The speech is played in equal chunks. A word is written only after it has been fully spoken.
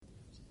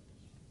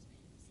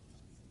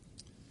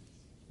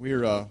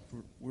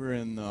We're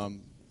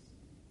in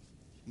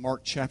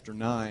Mark chapter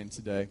 9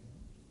 today.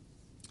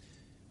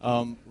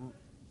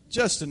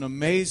 Just an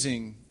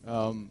amazing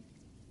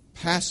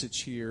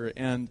passage here,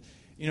 and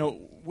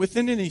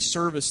within any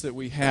service that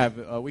we have,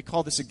 we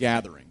call this a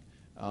gathering.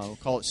 We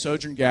call it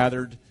Sojourn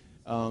Gathered.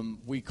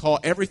 We call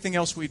everything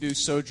else we do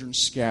Sojourn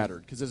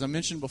Scattered, because as I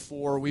mentioned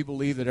before, we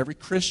believe that every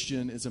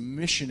Christian is a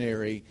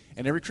missionary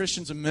and every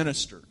Christian's a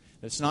minister.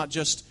 It's not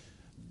just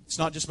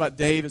about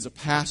Dave as a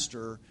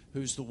pastor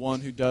who's the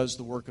one who does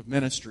the work of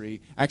ministry.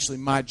 Actually,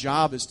 my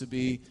job is to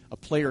be a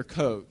player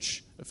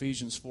coach.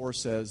 Ephesians 4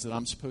 says that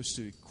I'm supposed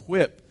to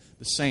equip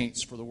the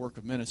saints for the work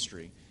of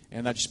ministry.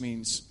 And that just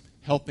means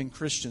helping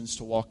Christians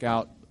to walk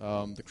out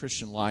the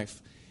Christian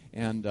life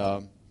and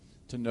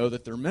to know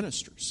that they're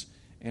ministers.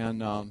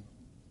 And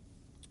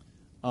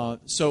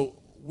so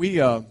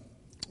we're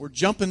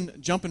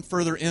jumping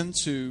further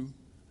into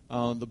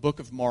the book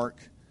of Mark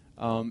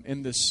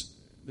in this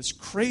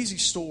crazy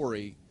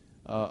story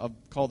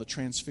called the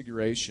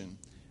Transfiguration.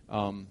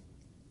 When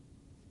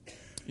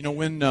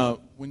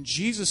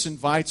Jesus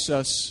invites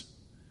us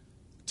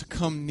to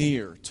come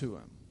near to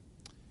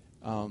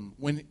Him,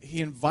 when He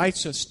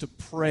invites us to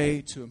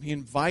pray to Him, He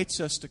invites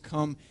us to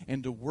come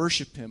and to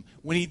worship Him.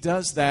 When He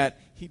does that,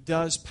 He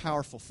does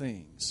powerful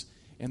things.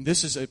 And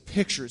this is a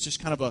picture. It's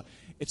just kind of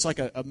it's like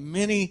a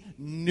mini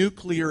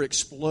nuclear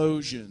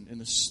explosion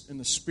in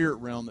the spirit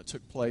realm that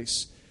took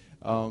place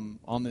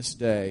on this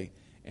day.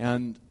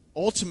 And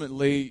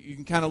ultimately, you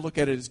can kind of look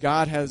at it as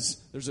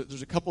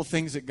there's a couple of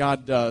things that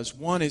God does.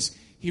 One is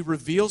He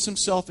reveals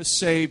Himself as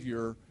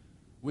Savior,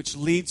 which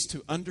leads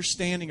to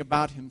understanding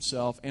about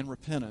Himself and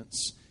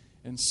repentance.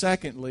 And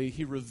secondly,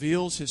 He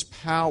reveals His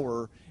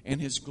power and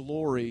His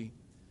glory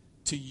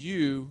to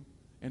you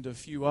and to a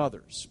few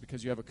others,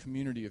 because you have a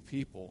community of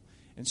people.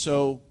 And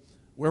so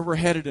where we're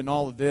headed in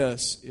all of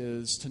this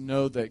is to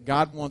know that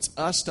God wants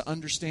us to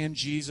understand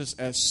Jesus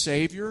as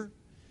Savior.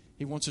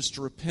 He wants us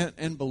to repent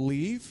and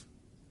believe,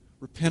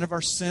 repent of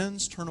our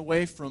sins, turn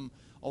away from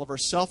all of our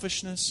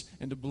selfishness,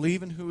 and to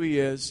believe in who He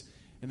is.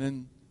 And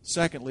then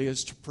secondly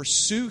is to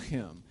pursue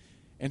Him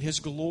and His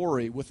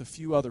glory with a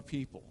few other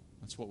people.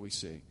 That's what we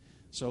see.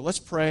 So let's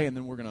pray, and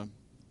then we're going to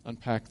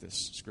unpack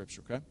this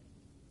scripture, okay?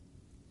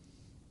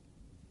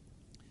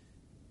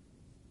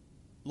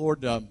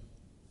 Lord,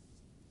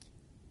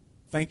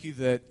 thank You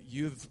that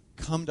You've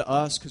come to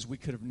us because we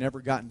could have never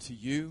gotten to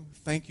You.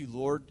 Thank You,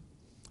 Lord,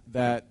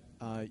 that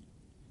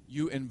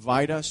You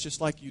invite us,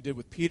 just like You did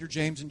with Peter,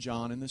 James, and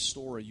John in this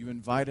story. You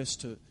invite us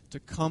to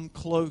come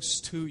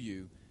close to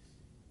You.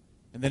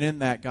 And then in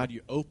that, God, You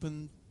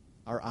open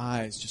our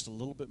eyes just a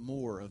little bit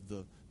more of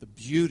the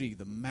beauty,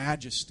 the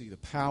majesty, the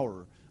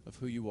power of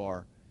who You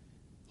are.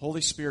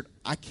 Holy Spirit,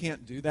 I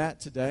can't do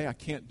that today. I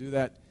can't do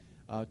that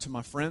to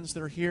my friends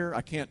that are here.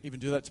 I can't even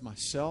do that to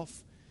myself.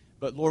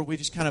 But Lord, we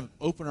just kind of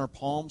open our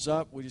palms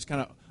up. We just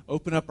kind of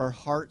open up our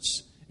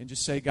hearts and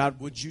just say,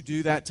 God, would You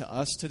do that to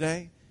us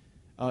today?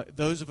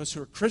 Those of us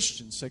who are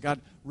Christians say, God,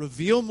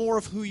 reveal more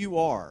of who You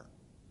are.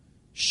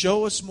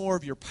 Show us more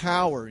of Your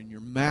power and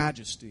Your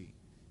majesty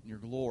and Your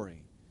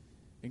glory.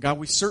 And God,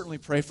 we certainly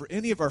pray for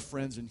any of our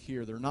friends in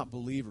here that are not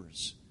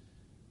believers,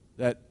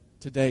 that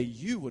today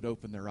You would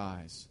open their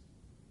eyes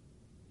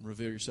and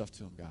reveal Yourself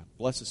to them, God.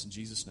 Bless us in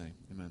Jesus' name.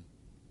 Amen.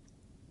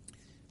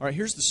 All right,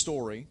 here's the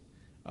story.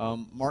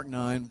 Mark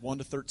 9, 1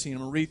 to 13. I'm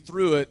going to read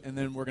through it, and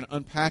then we're going to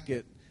unpack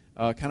it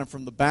kind of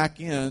from the back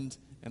end,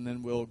 and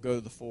then we'll go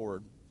to the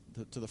forward,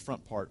 to the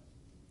front part.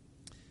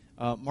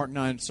 Mark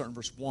 9, starting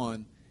verse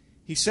 1.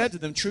 He said to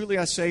them, "Truly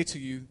I say to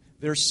you,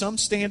 there are some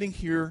standing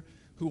here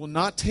who will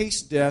not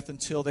taste death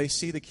until they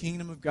see the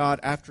kingdom of God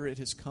after it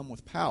has come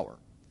with power."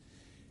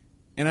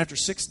 And after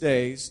 6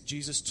 days,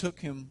 Jesus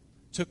took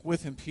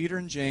with him Peter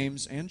and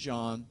James and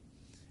John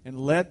and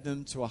led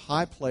them to a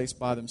high place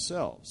by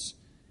themselves.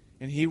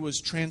 And He was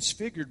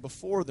transfigured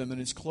before them, and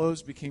His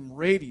clothes became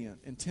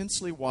radiant,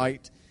 intensely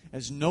white,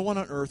 as no one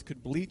on earth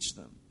could bleach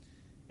them.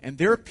 And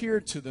there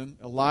appeared to them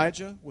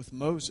Elijah with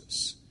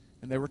Moses,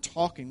 and they were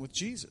talking with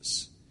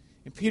Jesus.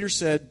 And Peter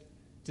said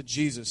to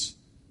Jesus,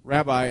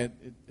 "Rabbi,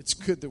 it's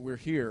good that we're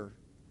here.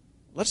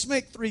 Let's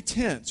make 3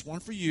 tents,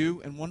 one for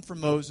You and one for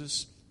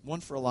Moses, one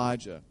for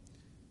Elijah."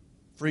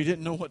 For he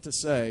didn't know what to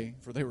say,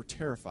 for they were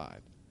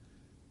terrified.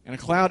 And a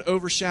cloud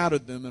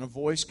overshadowed them, and a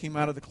voice came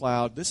out of the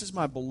cloud, "This is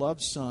my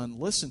beloved Son,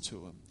 listen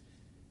to Him."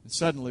 And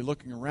suddenly,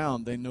 looking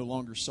around, they no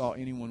longer saw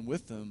anyone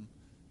with them,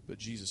 but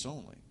Jesus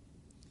only.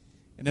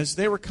 And as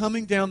they were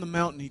coming down the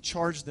mountain, He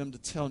charged them to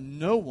tell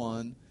no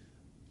one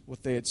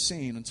what they had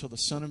seen until the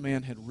Son of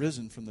Man had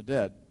risen from the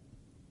dead.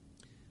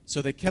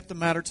 So they kept the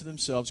matter to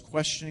themselves,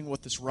 questioning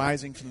what this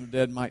rising from the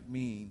dead might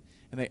mean.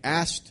 And they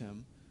asked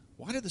Him,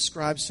 "Why did the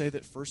scribes say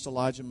that first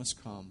Elijah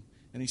must come?"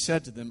 And He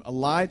said to them,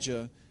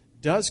 "Elijah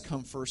does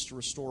come first to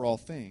restore all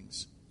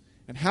things.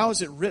 And how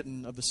is it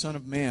written of the Son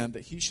of Man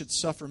that He should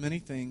suffer many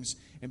things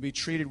and be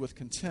treated with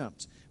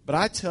contempt? But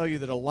I tell you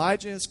that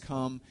Elijah has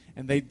come,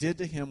 and they did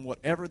to him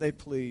whatever they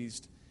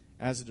pleased,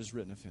 as it is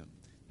written of him."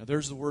 Now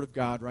there's the Word of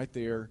God right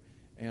there.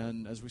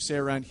 And as we say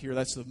around here,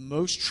 that's the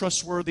most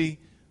trustworthy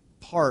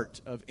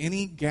part of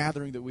any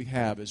gathering that we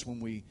have is when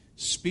we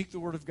speak the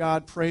Word of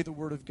God, pray the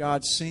Word of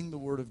God, sing the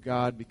Word of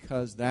God,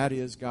 because that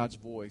is God's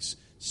voice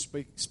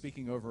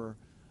speaking over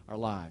our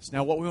lives.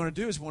 Now, what we want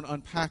to do is we want to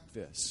unpack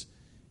this.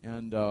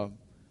 And I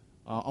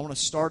want to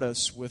start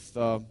us with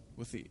the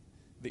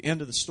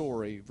end of the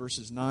story,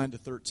 verses 9 to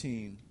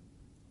 13.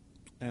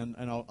 And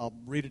I'll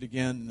read it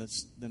again, and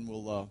then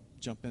we'll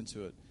jump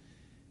into it.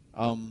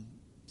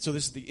 So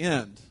this is the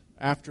end.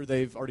 After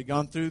they've already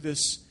gone through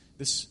this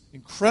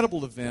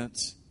incredible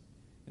event,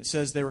 it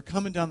says they were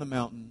coming down the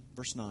mountain,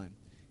 verse 9.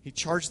 He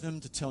charged them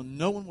to tell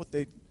no one what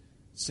they'd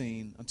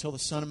seen until the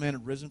Son of Man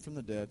had risen from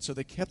the dead. So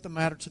they kept the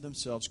matter to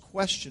themselves,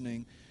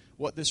 questioning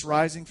what this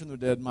rising from the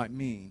dead might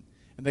mean.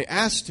 And they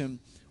asked him,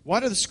 "Why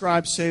do the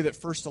scribes say that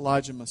first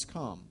Elijah must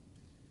come?"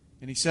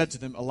 And he said to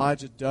them,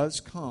 "Elijah does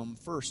come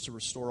first to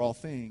restore all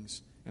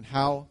things. And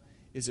how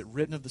is it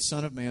written of the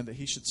Son of Man that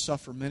he should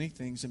suffer many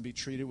things and be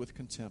treated with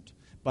contempt?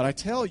 But I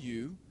tell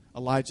you,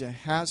 Elijah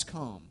has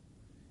come,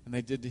 and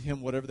they did to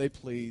him whatever they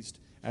pleased,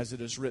 as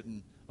it is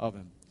written of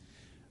him."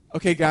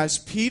 Okay, guys,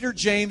 Peter,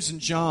 James, and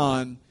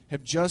John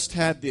have just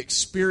had the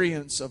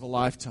experience of a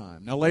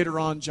lifetime. Now, later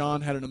on,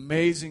 John had an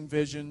amazing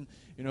vision,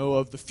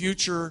 of the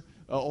future,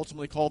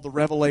 ultimately called the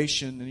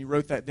Revelation, and he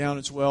wrote that down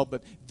as well.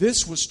 But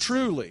this was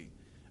truly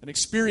an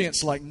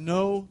experience like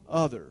no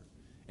other.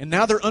 And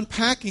now they're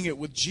unpacking it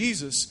with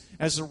Jesus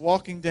as they're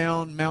walking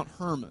down Mount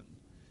Hermon.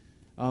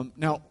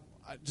 Now,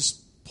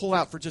 just pull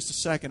out for just a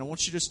second. I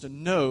want you just to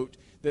note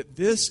that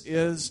this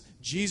is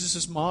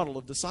Jesus' model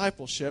of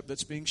discipleship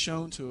that's being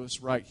shown to us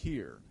right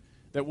here.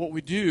 That what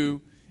we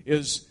do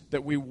is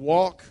that we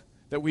walk,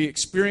 that we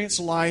experience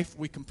life,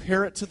 we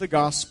compare it to the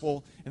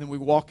gospel, and then we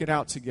walk it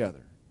out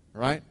together.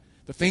 All right?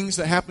 The things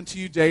that happen to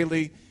you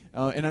daily,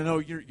 and I know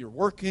you're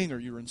working or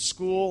you're in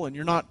school and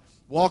you're not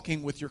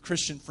walking with your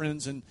Christian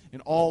friends in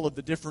all of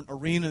the different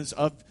arenas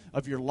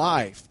of your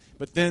life,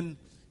 but then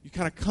you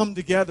kind of come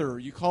together,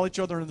 you call each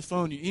other on the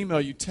phone, you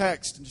email, you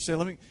text, and you say,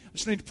 I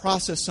just need to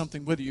process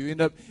something with you. You end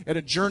up at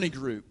a journey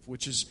group,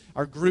 which is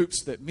our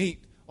groups that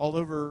meet all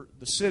over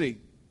the city.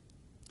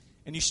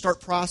 And you start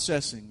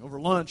processing over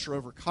lunch or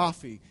over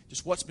coffee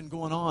just what's been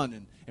going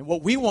on. And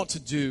what we want to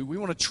do, we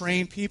want to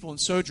train people in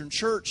Sojourn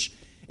Church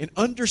in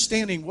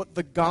understanding what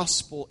the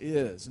gospel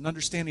is and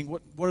understanding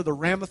what are the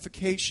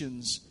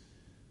ramifications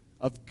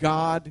of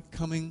God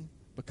becoming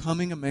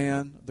a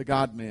man, the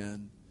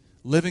God-man,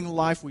 living a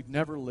life we'd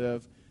never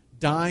live,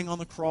 dying on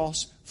the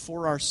cross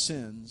for our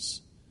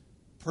sins,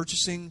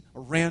 purchasing a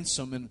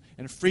ransom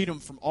and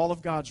freedom from all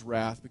of God's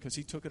wrath because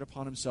he took it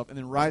upon himself, and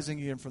then rising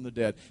again from the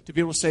dead. To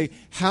be able to say,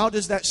 how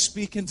does that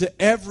speak into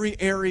every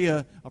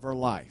area of our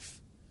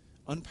life?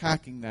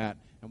 Unpacking that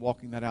and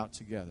walking that out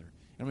together.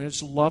 And I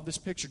just love this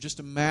picture. Just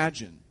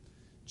imagine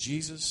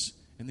Jesus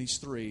and these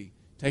three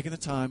taking the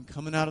time,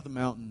 coming out of the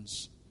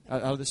mountains,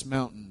 out of this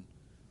mountain,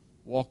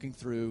 walking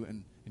through,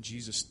 and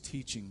Jesus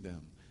teaching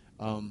them.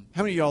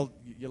 How many of y'all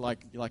you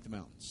like the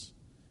mountains?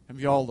 How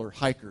many of y'all are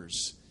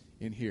hikers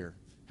in here?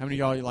 How many of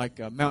y'all you like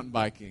mountain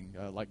biking,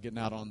 like getting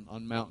out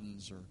on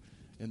mountains or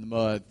in the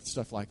mud,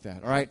 stuff like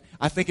that? All right?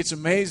 I think it's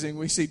amazing.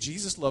 We see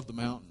Jesus loved the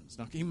mountains.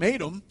 Now, he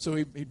made them, so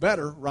he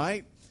better,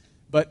 right?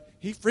 But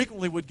he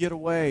frequently would get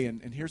away,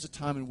 and here's a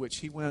time in which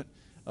he went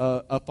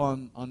up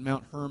on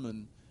Mount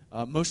Hermon.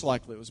 Most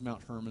likely it was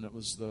Mount Hermon. It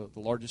was the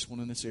largest one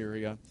in this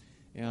area.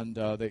 And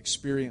they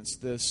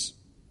experienced this,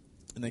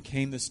 and they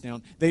came this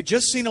down. They'd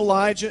just seen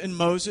Elijah and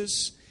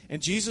Moses,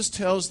 and Jesus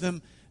tells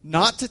them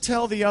not to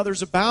tell the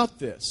others about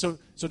this. So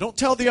don't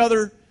tell the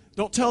other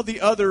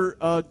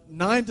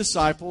 9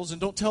 disciples, and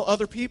don't tell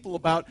other people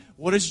about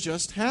what has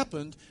just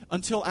happened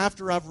until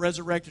after I've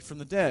resurrected from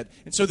the dead.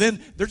 And so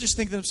then they're just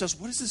thinking to themselves,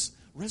 what does this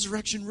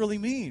resurrection really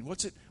mean?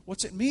 What's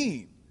it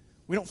mean?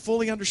 We don't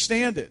fully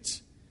understand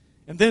it.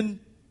 And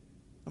then,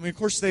 of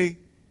course, they've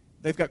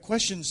got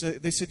questions.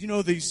 They said,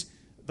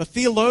 the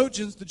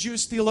theologians, the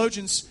Jewish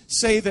theologians,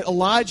 say that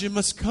Elijah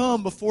must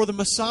come before the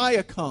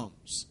Messiah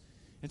comes.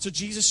 And so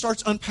Jesus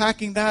starts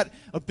unpacking that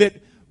a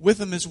bit with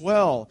them as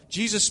well.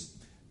 He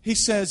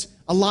says,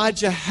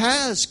 Elijah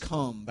has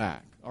come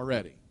back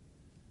already.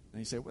 And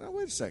you say, well,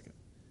 wait a second.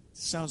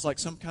 This sounds like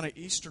some kind of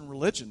Eastern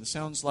religion. This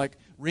sounds like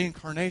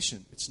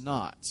reincarnation. It's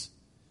not.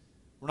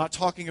 We're not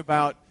talking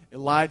about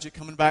Elijah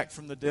coming back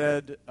from the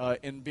dead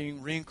and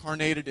being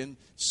reincarnated in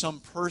some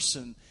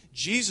person.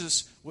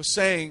 Jesus was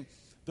saying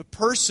the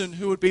person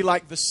who would be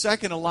like the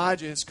second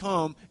Elijah has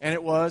come, and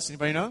it was,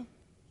 anybody know?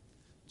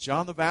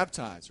 John the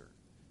Baptizer.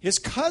 His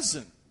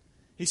cousin.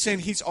 He's saying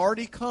he's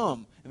already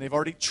come, and they've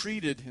already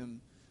treated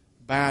him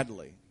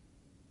badly.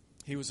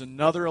 He was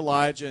another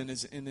Elijah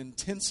in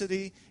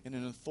intensity and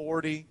in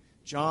authority.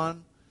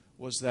 John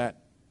was that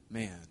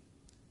man.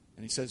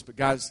 And he says, but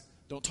guys,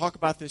 don't talk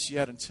about this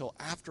yet until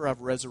after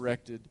I've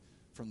resurrected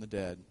from the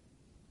dead.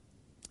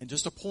 And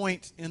just a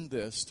point in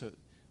this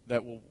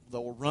that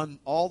will run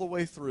all the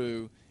way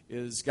through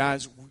is,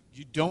 guys,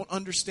 you don't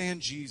understand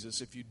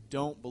Jesus if you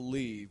don't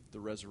believe the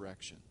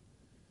resurrection.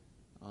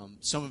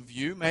 Some of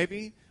you,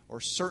 maybe, or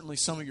certainly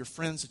some of your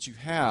friends that you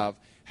have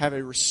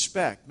a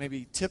respect,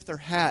 maybe tip their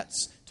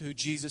hats to who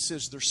Jesus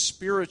is. They're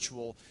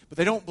spiritual, but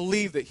they don't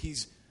believe that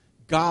He's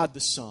God the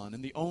Son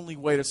and the only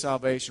way to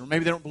salvation. Or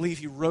maybe they don't believe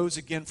He rose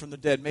again from the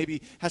dead. Maybe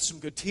He has some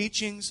good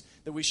teachings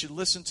that we should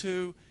listen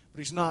to, but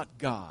He's not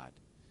God.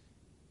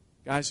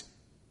 Guys,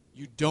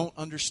 you don't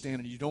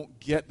understand and you don't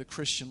get the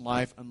Christian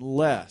life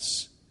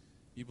unless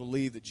you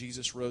believe that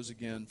Jesus rose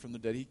again from the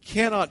dead. He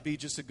cannot be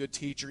just a good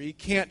teacher. He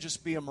can't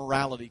just be a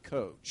morality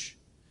coach.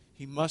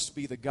 He must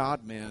be the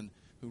God-man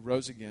who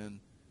rose again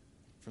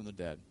from the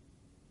dead.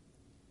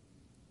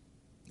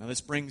 Now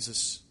this brings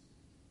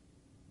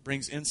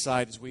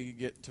insight as we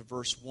get to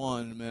verse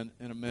 1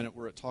 in a minute,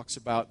 where it talks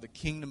about the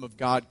kingdom of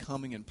God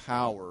coming in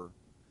power.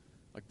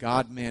 A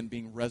God-man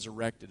being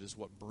resurrected is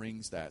what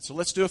brings that. So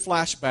let's do a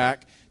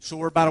flashback. So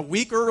we're about a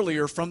week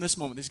earlier from this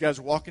moment. These guys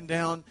are walking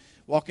down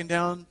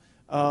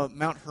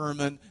Mount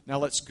Hermon. Now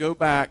let's go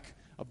back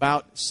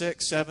about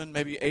 6, 7,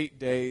 maybe 8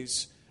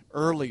 days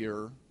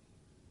earlier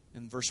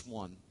in verse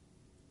 1.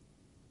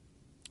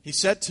 He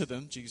said to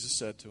them, Jesus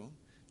said to them,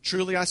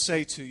 "Truly I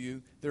say to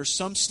you, there are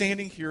some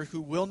standing here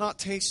who will not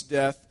taste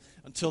death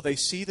until they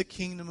see the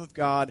kingdom of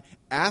God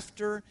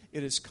after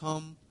it has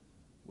come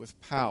with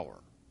power."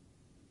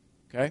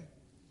 Okay?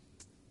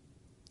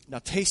 Now,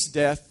 taste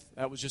death,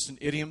 that was just an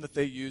idiom that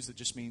they used that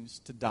just means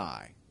to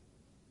die.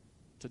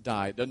 To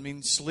die. It doesn't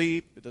mean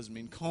sleep. It doesn't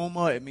mean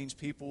coma. It means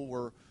people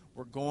were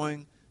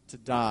going to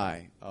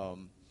die.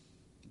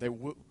 They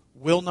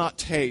will not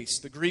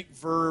taste. The Greek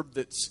verb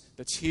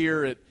that's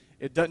here,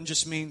 it doesn't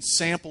just mean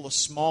sample a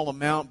small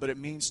amount, but it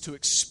means to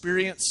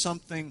experience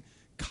something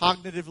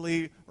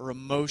cognitively or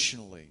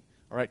emotionally.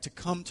 All right, to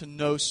come to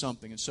know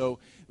something. And so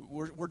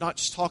we're not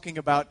just talking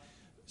about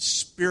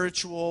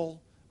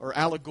spiritual or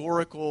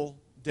allegorical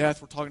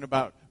death. We're talking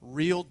about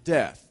real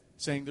death.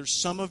 Saying there's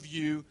some of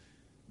you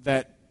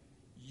that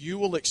you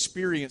will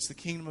experience the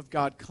kingdom of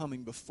God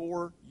coming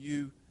before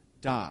you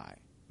die.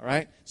 All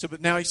right? So,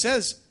 but now he's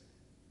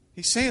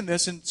saying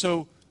this, and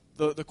so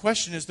the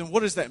question is, then what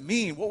does that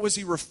mean? What was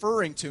he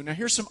referring to? Now,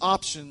 here's some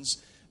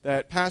options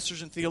that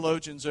pastors and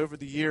theologians over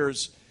the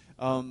years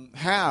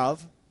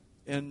have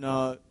in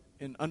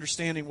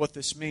understanding what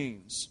this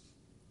means.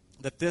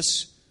 That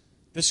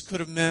this could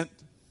have meant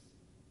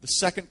the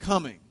second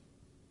coming.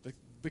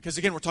 Because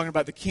again, we're talking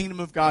about the kingdom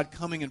of God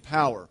coming in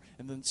power.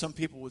 And then some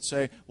people would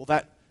say, well,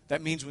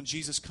 that means when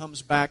Jesus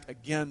comes back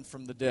again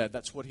from the dead.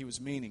 That's what he was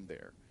meaning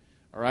there.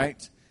 All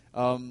right?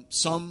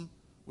 Some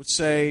would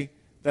say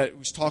that it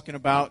was talking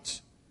about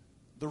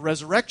the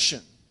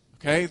resurrection.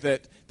 Okay?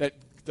 That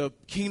the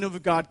kingdom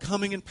of God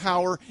coming in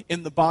power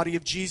in the body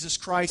of Jesus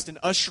Christ and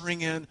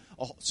ushering in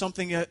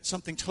something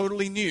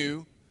totally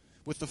new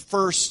with the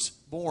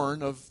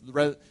firstborn of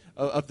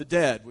the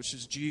dead, which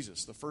is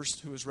Jesus, the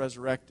first who was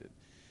resurrected.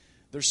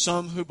 There's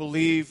some who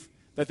believe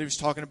that he was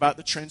talking about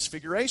the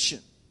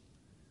transfiguration,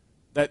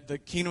 that the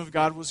kingdom of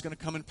God was going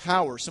to come in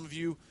power. Some of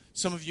you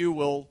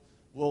will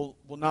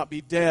not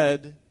be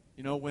dead,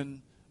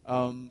 when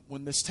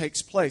this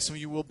takes place. Some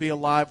of you will be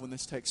alive when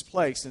this takes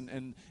place,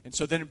 and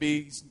so then it'd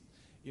be,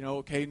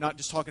 not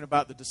just talking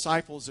about the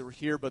disciples that were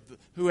here, but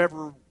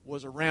whoever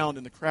was around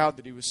in the crowd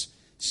that he was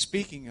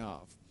speaking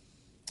of.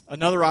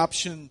 Another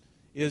option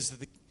is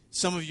that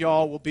some of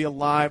y'all will be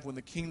alive when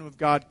the kingdom of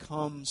God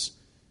comes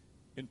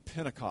in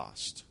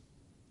Pentecost.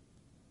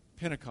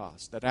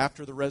 Pentecost, that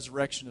after the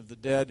resurrection of the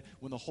dead,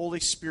 when the Holy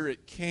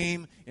Spirit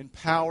came in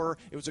power,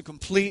 it was a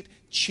complete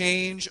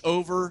change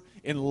over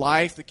in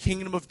life. The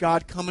kingdom of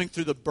God coming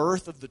through the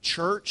birth of the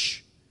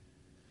church.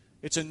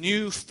 It's a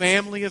new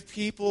family of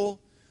people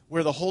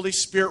where the Holy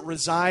Spirit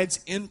resides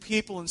in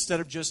people instead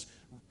of just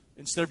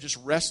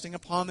resting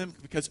upon them.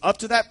 Because up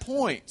to that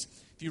point,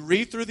 if you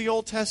read through the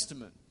Old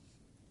Testament,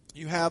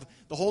 you have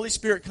the Holy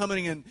Spirit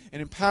coming in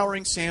and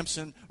empowering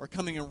Samson, or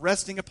coming and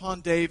resting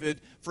upon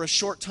David for a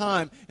short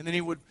time, and then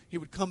he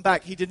would come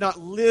back. He did not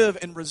live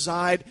and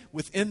reside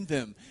within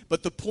them.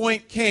 But the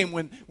point came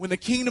when the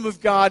kingdom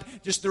of God,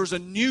 there was a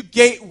new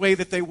gateway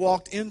that they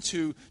walked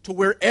into, to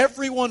where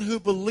everyone who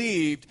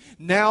believed,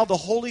 now the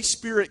Holy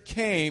Spirit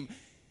came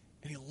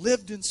and he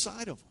lived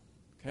inside of them.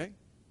 Okay?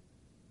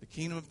 The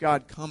kingdom of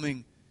God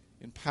coming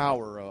in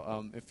power.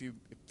 If you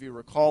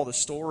recall the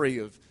story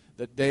of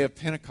the day of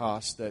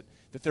Pentecost, that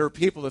there were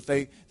people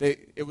that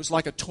it was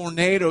like a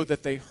tornado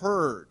that they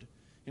heard,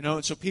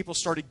 and so people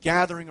started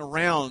gathering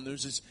around.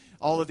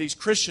 All of these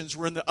Christians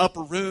were in the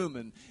upper room,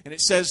 and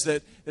it says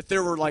that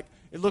there were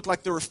it looked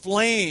like there were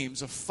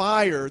flames of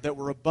fire that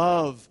were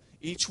above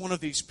each one of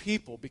these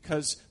people,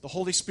 because the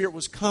Holy Spirit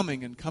was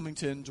coming to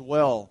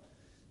indwell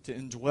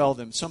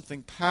them.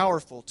 Something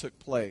powerful took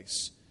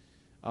place.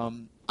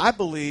 I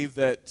believe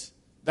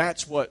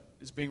that's what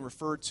is being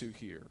referred to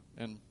here,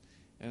 and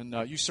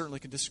you certainly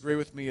can disagree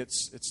with me.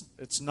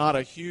 It's not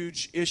a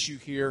huge issue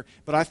here,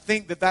 but I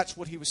think that's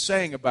what he was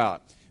saying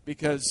about,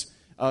 because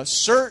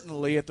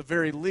certainly, at the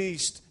very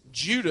least,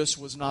 Judas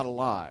was not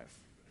alive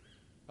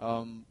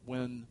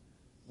when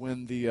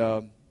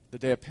the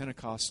day of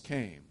Pentecost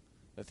came.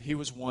 That he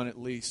was one, at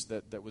least,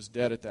 that was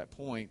dead at that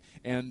point,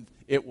 and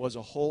it was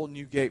a whole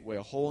new gateway,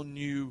 a whole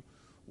new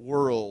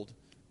world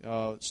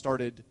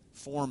started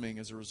forming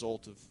as a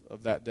result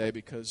of that day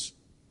because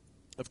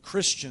of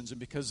Christians and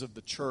because of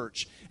the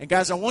church. And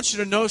guys, I want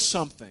you to know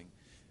something.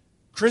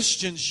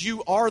 Christians,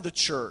 you are the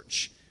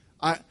church.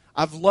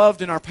 I've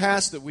loved in our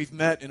past that we've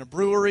met in a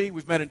brewery.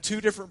 We've met in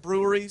 2 different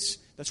breweries.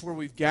 That's where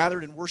we've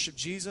gathered and worshiped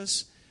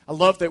Jesus. I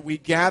love that we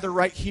gather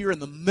right here in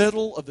the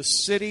middle of the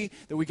city,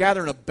 that we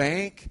gather in a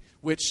bank,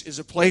 which is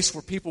a place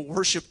where people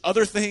worship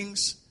other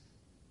things.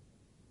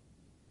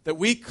 That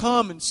we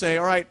come and say,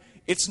 all right,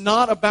 it's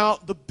not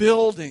about the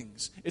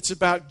buildings. It's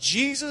about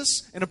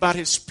Jesus and about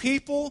His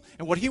people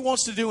and what He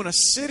wants to do in a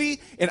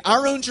city, in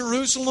our own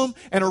Jerusalem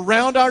and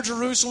around our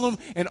Jerusalem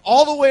and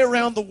all the way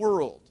around the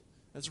world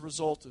as a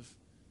result of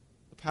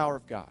the power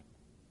of God.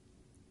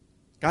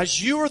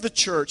 Guys, you are the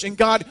church, and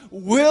God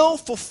will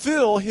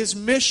fulfill His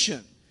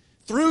mission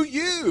through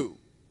you.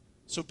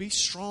 So be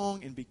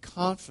strong and be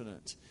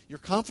confident. Your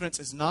confidence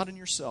is not in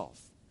yourself.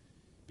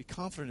 Be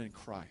confident in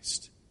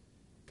Christ,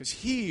 because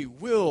He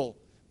will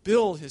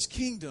build His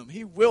kingdom.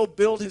 He will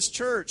build His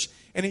church.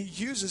 And He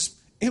uses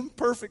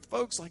imperfect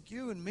folks like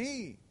you and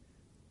me.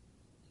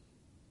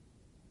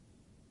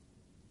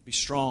 Be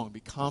strong. Be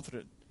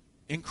confident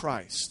in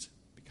Christ.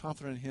 Be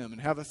confident in Him.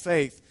 And have a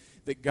faith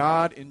that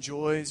God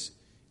enjoys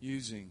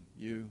using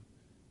you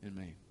and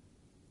me.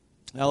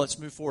 Now let's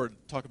move forward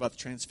and talk about the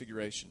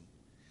transfiguration.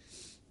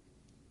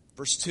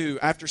 Verse 2,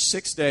 after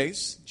 6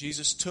 days,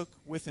 Jesus took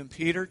with Him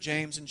Peter,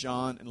 James, and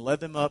John and led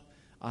them up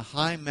a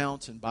high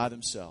mountain by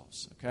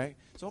themselves. Okay?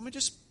 So let me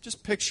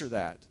just picture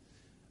that.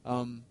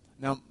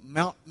 Now,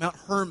 Mount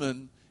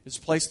Hermon is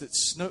a place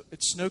that's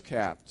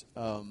snow-capped.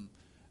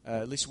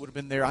 At least it would have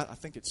been there. I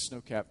think it's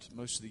snow-capped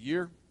most of the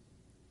year.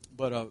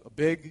 But a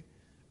big,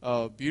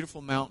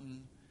 beautiful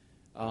mountain.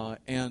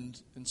 And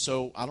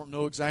so I don't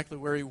know exactly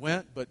where He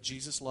went, but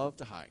Jesus loved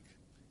to hike.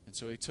 And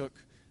so He took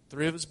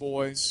 3 of His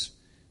boys.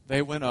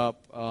 They went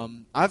up.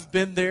 I've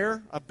been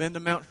there. I've been to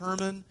Mount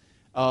Hermon.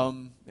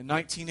 In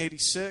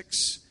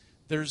 1986,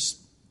 there's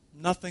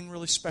nothing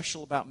really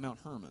special about Mount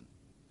Hermon.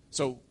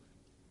 So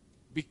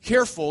be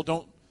careful.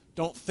 Don't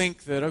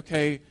think that,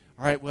 okay,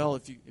 all right, well,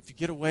 if you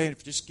get away and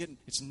if you just get,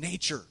 it's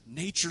nature.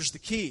 Nature's the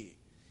key.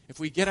 If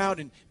we get out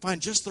and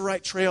find just the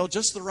right trail,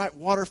 just the right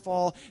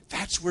waterfall,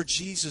 that's where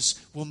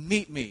Jesus will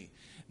meet me.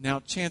 Now,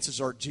 chances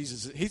are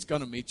Jesus, He's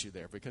going to meet you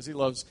there because He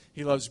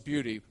loves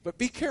beauty. But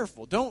be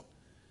careful. Don't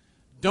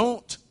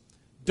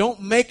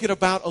make it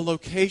about a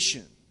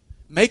location.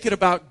 Make it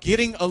about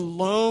getting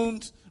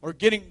alone or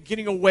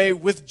getting away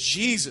with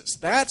Jesus.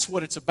 That's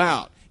what it's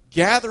about.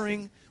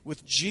 Gathering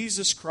with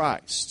Jesus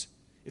Christ.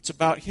 It's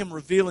about Him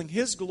revealing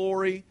His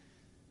glory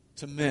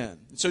to men.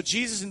 And so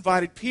Jesus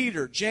invited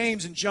Peter,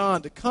 James, and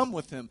John to come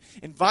with Him.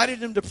 Invited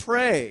them to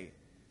pray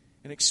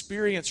and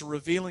experience a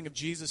revealing of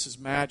Jesus'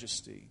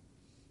 majesty.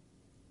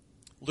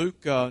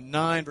 Luke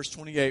 9, verse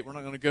 28, we're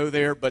not going to go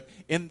there, but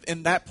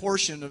in that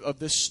portion of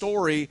this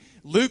story,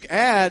 Luke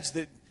adds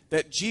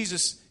that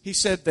Jesus, He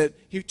said that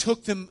He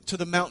took them to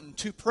the mountain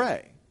to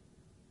pray.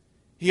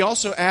 He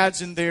also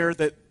adds in there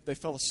that they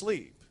fell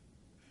asleep.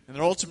 And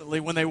then ultimately,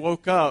 when they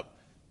woke up,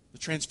 the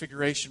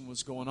transfiguration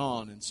was going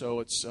on. And so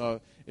it's an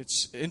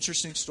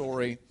interesting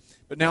story.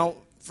 But now,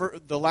 for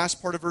the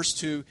last part of verse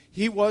 2,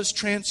 He was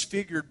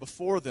transfigured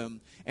before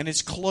them, and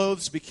His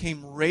clothes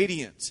became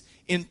radiant,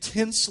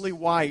 intensely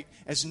white,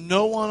 as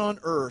no one on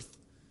earth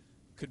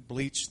could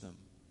bleach them.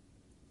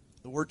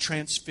 The word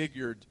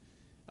transfigured,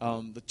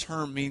 the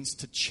term means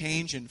to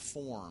change in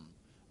form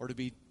or to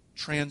be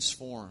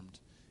transformed.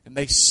 And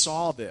they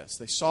saw this.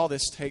 They saw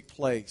this take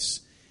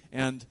place.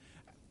 And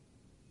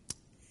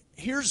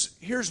here's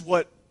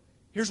what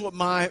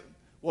my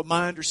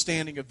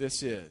understanding of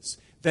this is.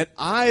 That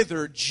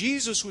either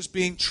Jesus was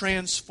being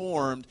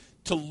transformed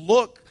to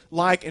look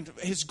like, and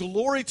His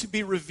glory to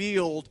be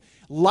revealed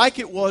like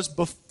it was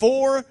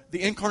before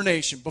the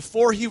incarnation,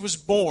 before He was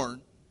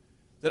born.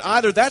 That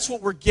either that's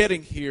what we're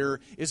getting here,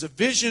 is a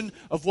vision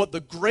of what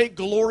the great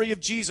glory of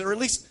Jesus, or at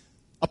least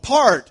a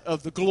part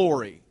of the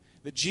glory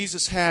that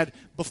Jesus had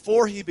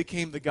before He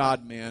became the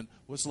God-man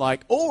was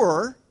like,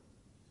 or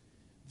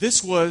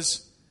this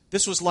was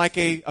like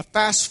a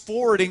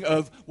fast-forwarding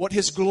of what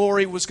His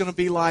glory was going to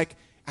be like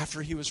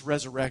after He was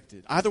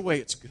resurrected. Either way,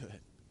 it's good.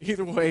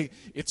 Either way,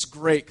 it's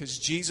great because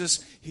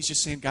Jesus, He's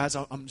just saying, guys,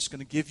 I'm just going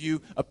to give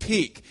you a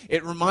peek.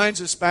 It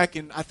reminds us back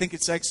in, I think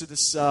it's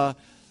Exodus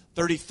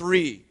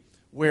 33,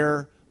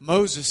 where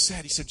Moses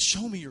said, he said,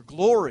 show me your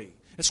glory.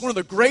 It's one of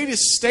the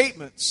greatest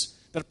statements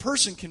that a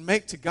person can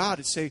make to God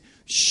is say,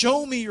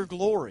 show me your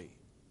glory.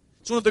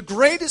 It's one of the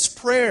greatest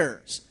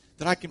prayers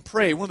that I can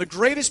pray. One of the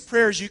greatest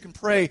prayers you can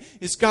pray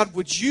is, God,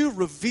 would you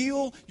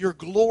reveal your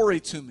glory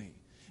to me?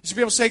 Is to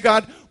be able to say,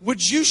 God,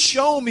 would you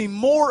show me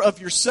more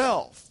of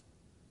yourself?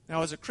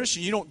 Now, as a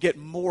Christian, you don't get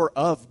more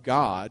of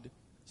God.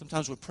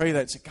 Sometimes we pray that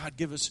and say, God,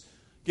 give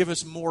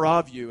us more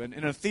of you. And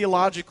in a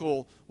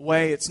theological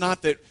way, it's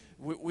not that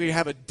we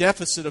have a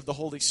deficit of the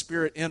Holy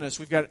Spirit in us.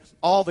 We've got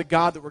all the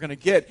God that we're going to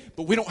get,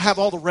 but we don't have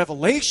all the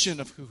revelation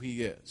of who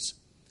He is.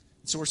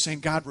 And so we're saying,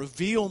 God,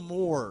 reveal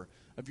more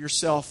of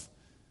yourself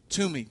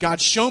to me.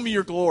 God, show me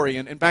your glory.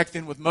 And back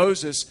then with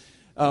Moses,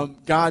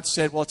 God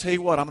said, well, I'll tell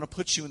you what, I'm going to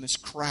put you in this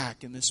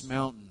crack in this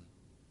mountain.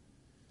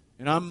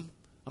 And I'm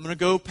going to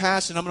go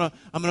past and I'm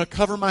going to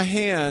cover my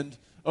hand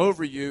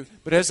over you.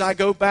 But as I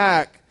go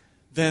back,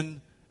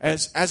 then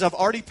as I've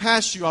already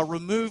passed you, I'll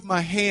remove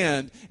my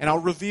hand and I'll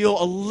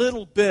reveal a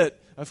little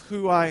bit of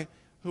who I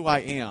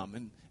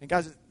am. And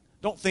guys,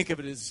 don't think of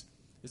it as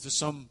just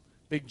some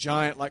big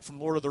giant like from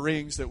Lord of the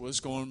Rings that was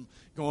going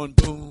boom,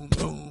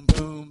 boom,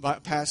 boom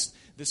past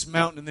this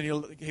mountain, and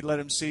then he let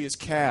him see his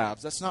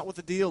calves. That's not what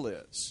the deal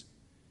is.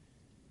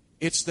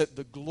 It's that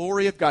the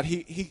glory of God,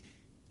 he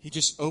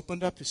just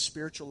opened up his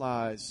spiritual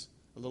eyes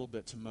a little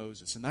bit to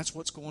Moses. And that's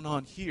what's going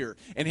on here.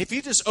 And if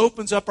he just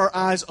opens up our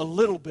eyes a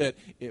little bit,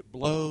 it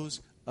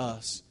blows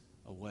us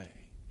away.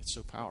 It's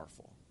so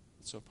powerful.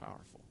 It's so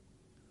powerful.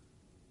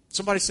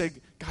 Somebody say,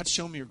 God,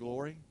 show me your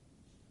glory.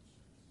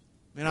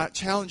 Man, I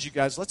challenge you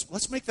guys,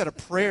 let's make that a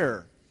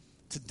prayer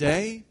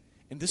today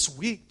and this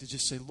week to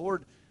just say,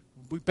 Lord,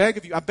 I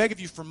beg of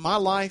you for my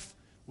life,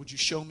 would you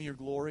show me your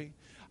glory?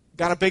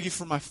 God, I beg you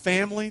for my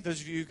family, those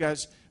of you who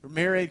guys are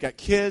married, got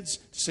kids,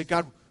 to say,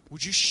 God,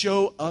 would you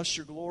show us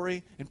your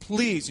glory? And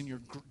please, in your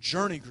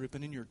journey group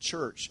and in your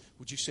church,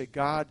 would you say,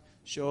 God,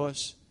 show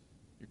us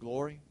your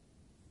glory?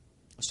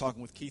 I was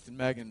talking with Keith and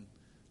Megan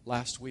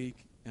last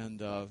week, and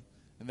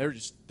we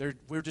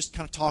were just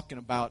kind of talking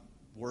about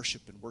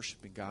worship and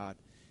worshiping God.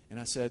 And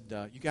I said,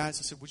 you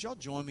guys, would y'all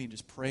join me in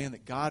just praying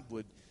that God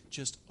would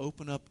just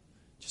open up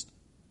just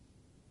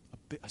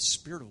a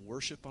spirit of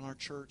worship on our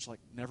church like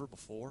never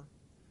before?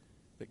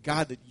 That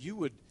God, that you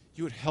would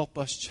help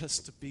us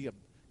just to be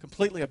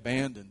completely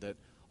abandoned, that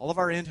all of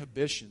our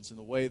inhibitions in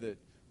the way that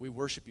we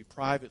worship you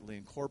privately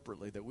and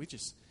corporately, that we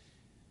just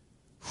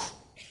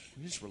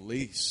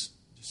release.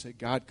 Just say,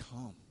 God,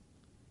 come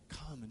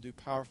and do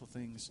powerful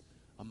things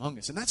among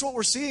us. And that's what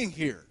we're seeing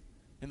here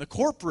in the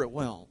corporate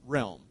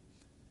realm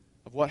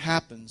of what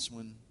happens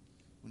when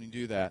you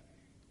do that.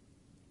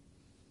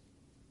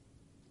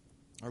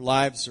 Our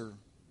lives are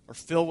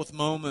filled with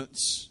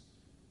moments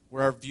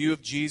where our view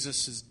of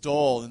Jesus is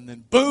dull, and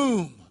then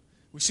boom,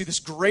 we see this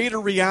greater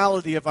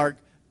reality of our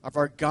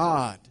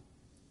God.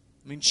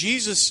 I mean,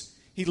 Jesus,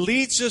 he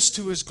leads us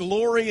to his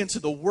glory and to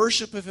the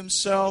worship of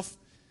himself,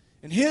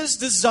 and his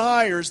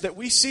desires that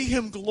we see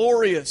him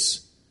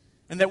glorious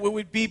and that we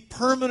would be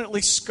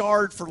permanently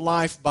scarred for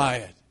life by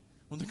it.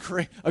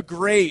 A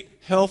great,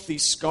 healthy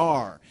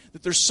scar.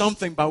 That there's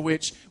something by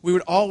which we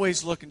would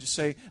always look and just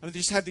say,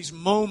 just have these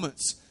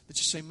moments that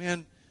you say,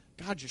 man,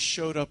 God just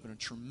showed up in a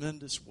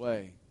tremendous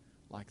way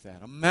like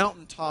that. A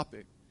mountaintop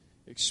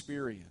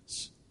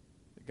experience.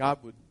 That God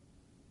would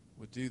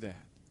do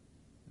that.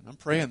 And I'm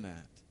praying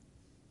that.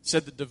 It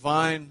said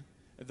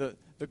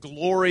the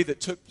glory that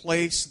took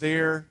place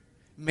there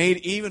made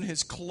even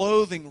his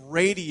clothing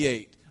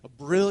radiate a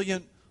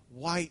brilliant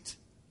white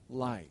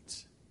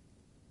light.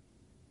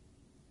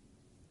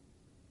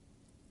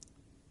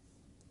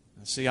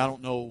 Now, see, I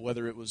don't know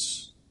whether it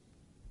was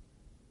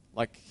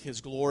like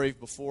his glory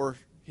before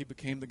he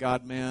became the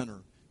God-man or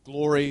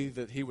glory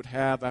that he would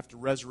have after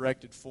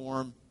resurrected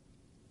form.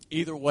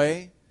 Either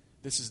way,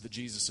 this is the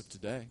Jesus of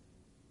today.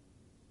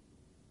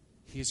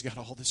 He's got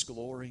all this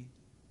glory.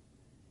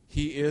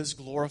 He is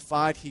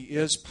glorified. He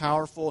is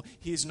powerful.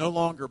 He is no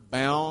longer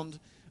bound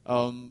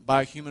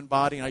by a human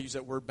body. And I use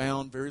that word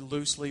bound very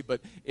loosely.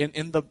 But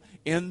in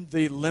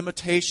the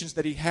limitations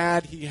that he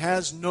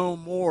has no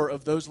more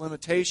of those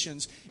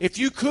limitations. If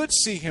you could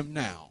see him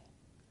now,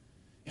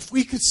 if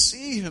we could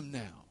see him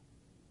now,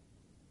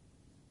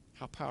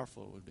 how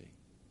powerful it would be.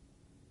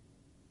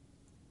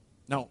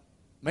 Now,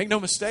 make no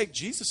mistake,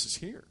 Jesus is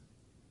here.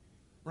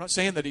 We're not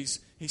saying that he's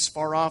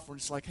far off. We're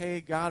just like,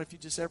 hey, God, if you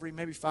just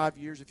maybe 5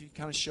 years, if you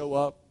kind of show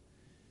up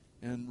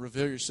and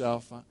reveal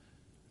yourself.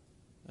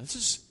 This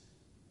is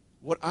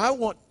what I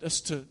want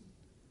us to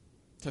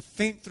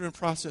think through and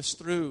process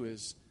through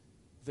is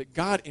that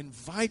God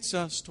invites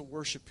us to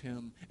worship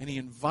him, and he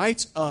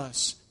invites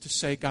us to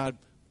say, God,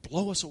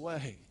 blow us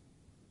away.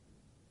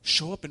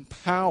 Show up in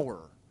power.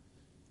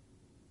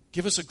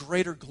 Give us a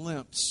greater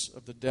glimpse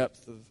of the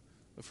depth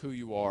of who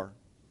you are.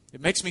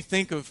 It makes me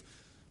think of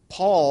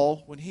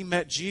Paul when he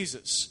met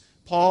Jesus.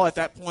 Paul, at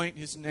that point,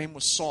 his name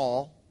was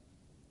Saul.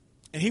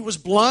 And he was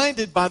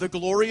blinded by the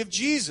glory of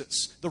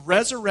Jesus, the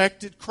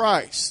resurrected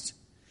Christ.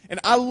 And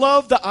I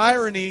love the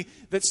irony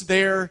that's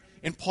there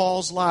in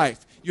Paul's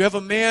life. You have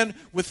a man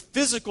with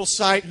physical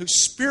sight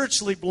who's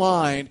spiritually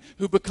blind,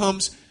 who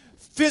becomes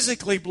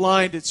physically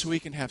blinded so he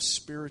can have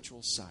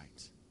spiritual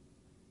sight.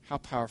 How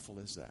powerful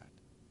is that?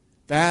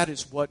 That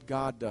is what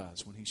God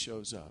does when he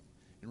shows up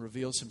and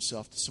reveals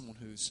himself to someone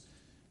who's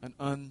an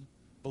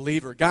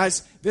unbeliever.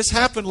 Guys, this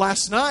happened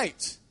last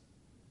night.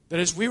 That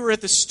as we were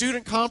at the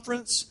student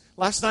conference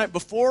last night,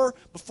 before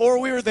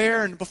we were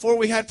there and before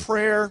we had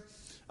prayer,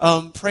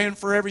 praying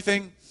for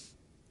everything,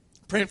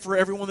 praying for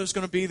everyone that was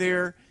going to be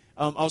there,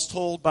 I was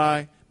told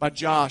by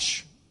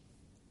Josh,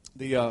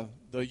 the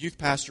youth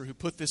pastor who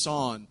put this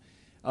on,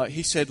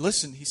 he said,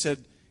 listen, he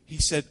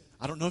said,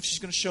 I don't know if she's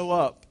going to show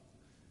up,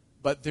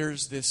 but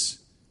there's this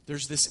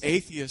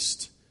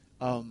atheist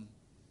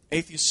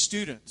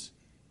student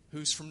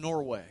who's from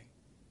Norway,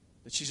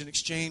 that she's an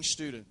exchange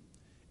student,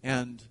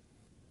 and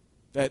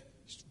that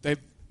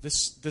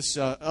this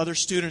other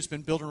student's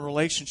been building a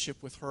relationship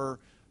with her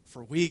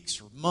for weeks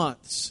or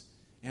months,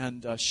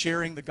 and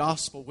sharing the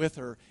gospel with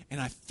her,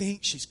 and I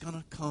think she's going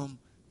to come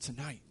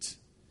tonight.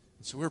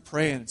 And so we were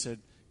praying and said,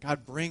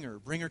 God, bring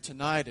her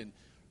tonight, and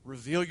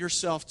reveal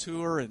yourself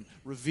to her, and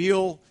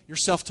reveal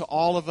yourself to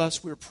all of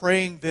us. We were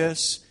praying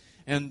this,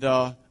 and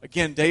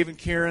again, Dave and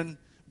Karen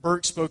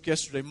Burke spoke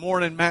yesterday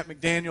morning. Matt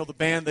McDaniel, the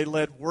band, they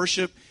led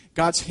worship.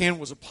 God's hand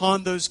was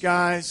upon those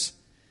guys.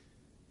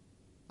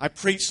 I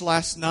preached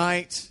last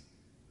night,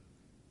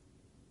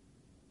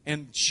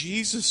 and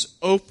Jesus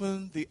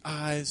opened the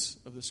eyes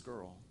of this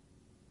girl.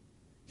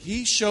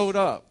 He showed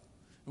up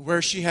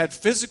where she had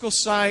physical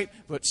sight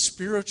but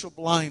spiritual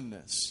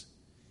blindness.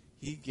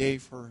 He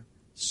gave her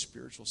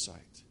spiritual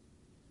sight.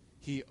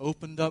 He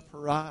opened up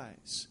her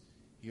eyes.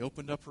 He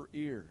opened up her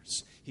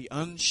ears. He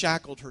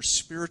unshackled her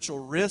spiritual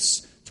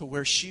wrists to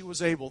where she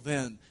was able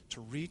then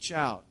to reach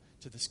out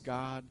to this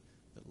God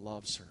that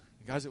loves her.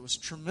 Guys, it was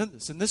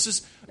tremendous. And this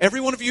is,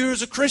 every one of you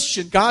who's a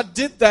Christian, God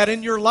did that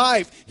in your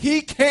life.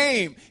 He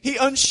came. He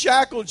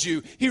unshackled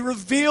you. He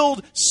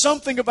revealed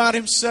something about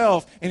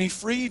Himself, and He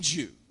freed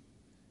you.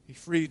 He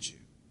freed you.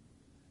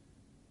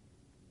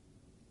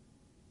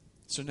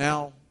 So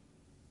now,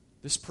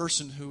 this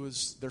person who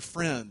was their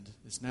friend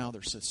is now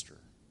their sister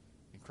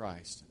in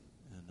Christ.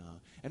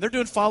 And they're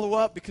doing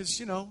follow-up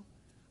because,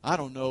 I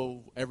don't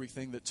know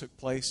everything that took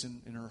place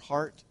in her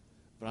heart,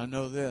 but I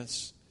know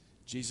this.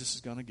 Jesus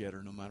is going to get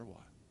her no matter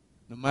what.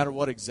 No matter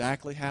what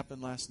exactly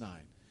happened last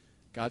night,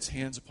 God's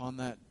hand's upon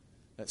that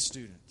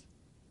student.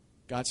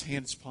 God's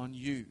hand's upon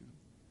you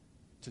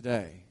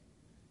today.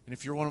 And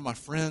if you're one of my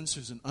friends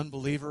who's an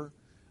unbeliever,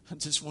 I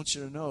just want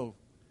you to know,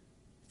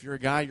 if you're a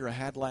guy, you're a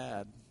had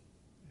lad.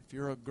 If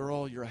you're a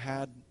girl, you're a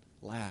had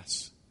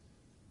lass.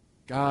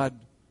 God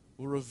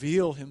will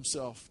reveal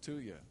Himself to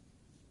you.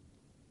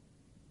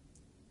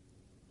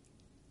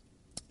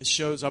 It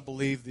shows, I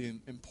believe, the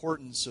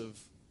importance of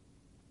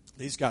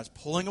these guys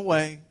pulling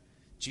away.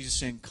 Jesus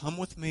saying, come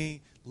with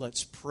me,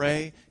 let's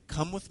pray.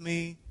 Come with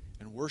me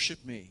and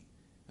worship me.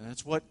 And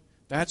that's what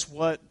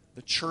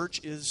the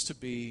church is to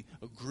be,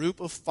 a group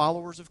of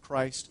followers of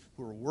Christ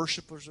who are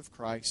worshipers of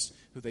Christ,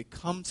 who they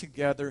come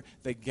together,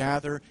 they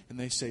gather, and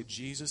they say,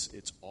 Jesus,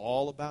 it's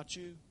all about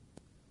you.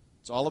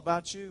 It's all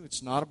about you.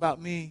 It's not about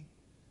me.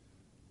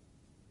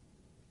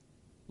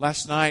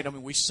 Last night,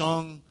 we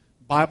sung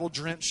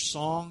Bible-drenched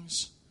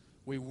songs.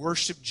 We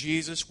worshiped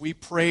Jesus. We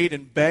prayed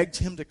and begged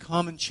Him to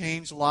come and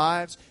change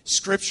lives.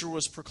 Scripture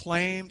was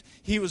proclaimed.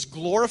 He was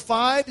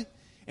glorified,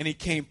 and He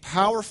came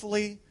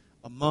powerfully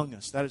among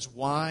us. That is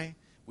why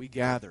we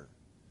gather.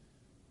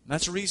 And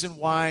that's the reason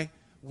why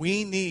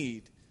we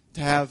need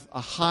to have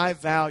a high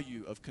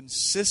value of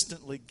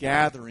consistently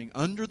gathering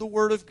under the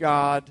Word of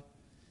God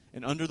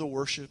and under the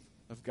worship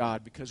of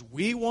God, because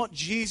we want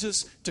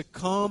Jesus to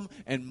come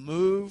and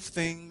move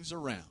things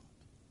around.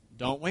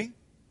 Don't we?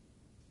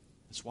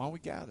 That's why we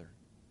gather.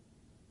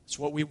 It's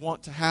what we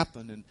want to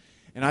happen.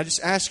 And I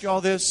just ask you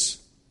all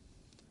this.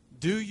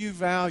 Do you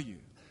value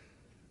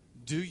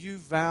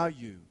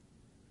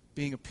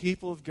being a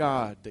people of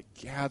God that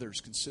gathers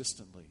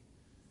consistently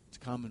to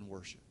come and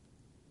worship?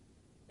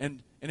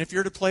 And if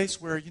you're at a place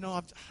where,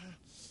 I've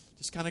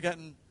just kind of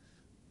gotten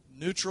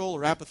neutral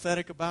or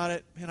apathetic about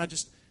it, man, I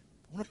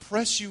want to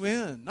press you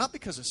in. Not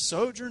because of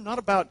Sojourn, not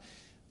about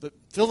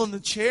filling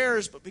the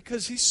chairs, but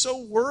because He's so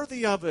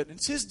worthy of it.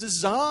 It's His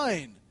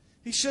design.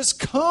 He says,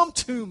 come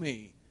to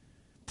me.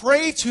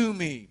 Pray to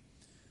me.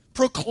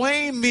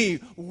 Proclaim me.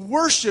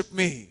 Worship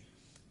me.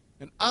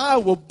 And I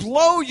will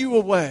blow you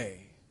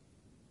away.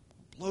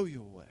 Blow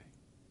you away.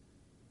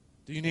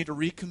 Do you need to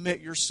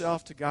recommit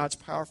yourself to God's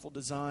powerful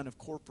design of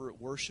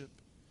corporate worship?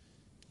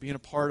 Being a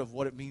part of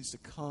what it means to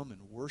come and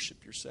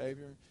worship your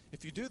Savior?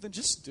 If you do, then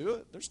just do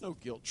it. There's no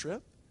guilt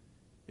trip.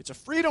 It's a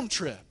freedom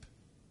trip.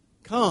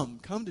 Come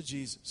to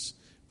Jesus.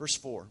 Verse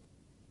 4.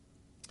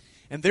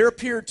 And there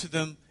appeared to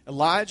them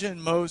Elijah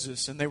and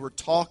Moses, and they were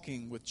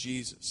talking with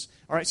Jesus.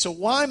 All right, so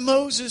why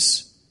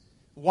Moses?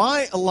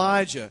 Why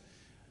Elijah?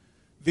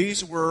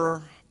 These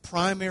were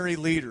primary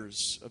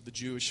leaders of the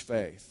Jewish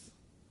faith.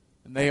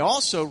 And they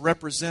also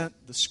represent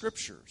the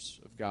Scriptures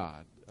of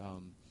God.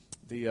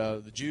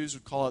 The Jews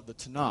would call it the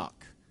Tanakh,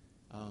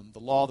 the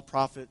law, the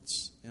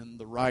prophets, and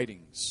the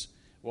writings,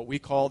 what we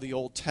call the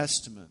Old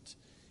Testament.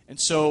 And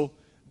so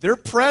their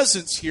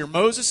presence here,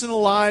 Moses and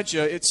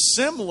Elijah, it's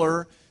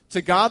similar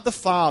to God the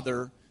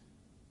Father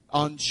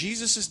on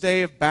Jesus'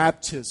 day of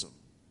baptism,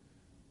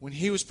 when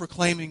He was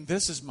proclaiming,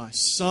 this is my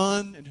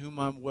Son in whom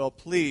I'm well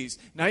pleased.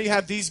 Now you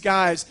have these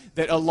guys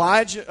that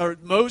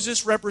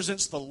Moses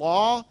represents the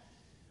law,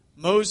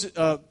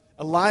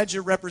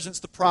 Elijah represents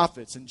the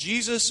prophets. And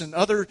Jesus and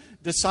other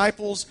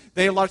disciples,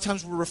 they a lot of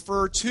times will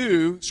refer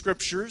to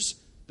Scriptures,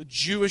 the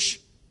Jewish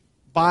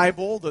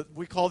Bible that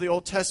we call the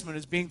Old Testament,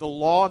 as being the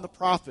law and the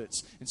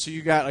prophets. And so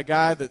you got a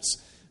guy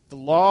that's the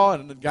law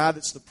and the guy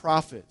that's the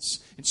prophets.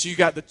 And so you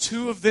got the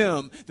two of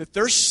them, that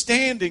they're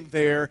standing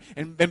there,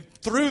 and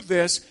through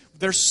this,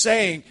 they're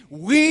saying,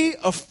 we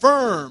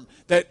affirm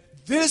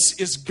that this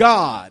is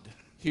God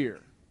here.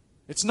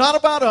 It's not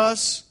about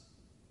us.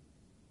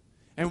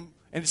 And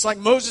it's like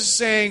Moses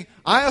saying,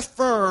 I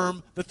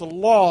affirm that the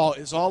law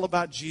is all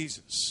about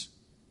Jesus.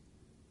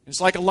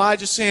 It's like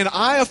Elijah saying,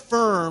 I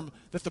affirm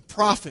that the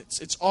prophets,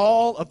 it's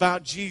all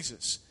about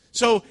Jesus.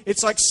 So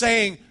it's like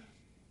saying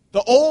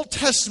the Old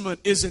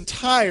Testament is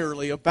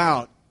entirely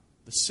about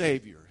the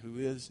Savior, who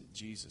is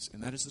Jesus.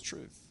 And that is the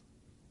truth.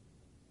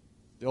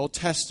 The Old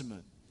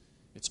Testament,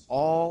 it's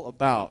all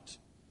about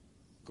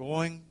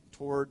going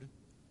toward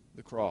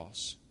the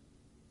cross.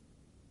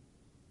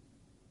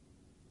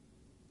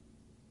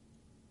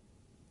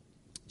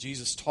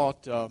 Jesus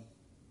taught them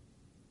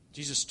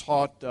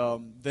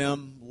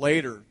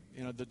later,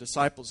 the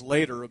disciples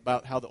later,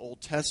 about how the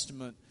Old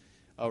Testament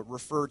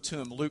referred to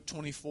him. Luke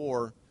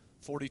 24,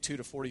 42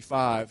 to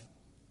 45.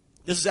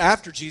 This is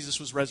after Jesus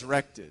was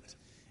resurrected.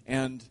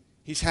 And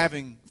he's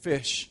having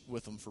fish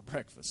with them for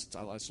breakfast.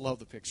 I just love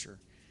the picture.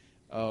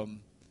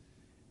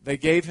 They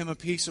gave him a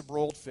piece of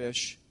broiled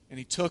fish, and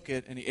he took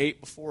it, and he ate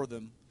before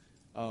them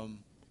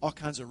all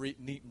kinds of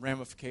neat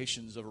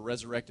ramifications of a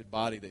resurrected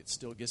body that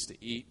still gets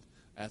to eat.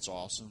 That's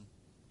awesome.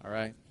 All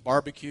right.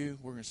 Barbecue.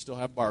 We're going to still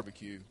have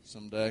barbecue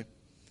someday.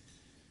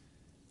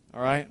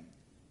 All right.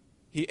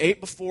 He ate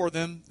before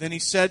them. Then he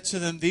said to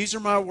them, these are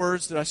my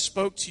words that I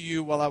spoke to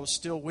you while I was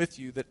still with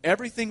you, that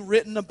everything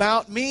written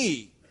about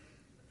me,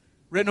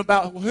 written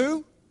about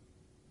who?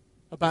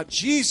 About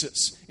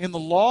Jesus in the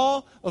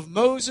law of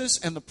Moses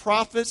and the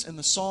prophets and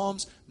the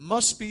Psalms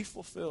must be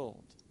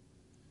fulfilled.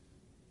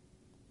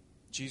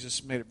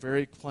 Jesus made it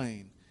very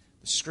plain.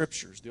 The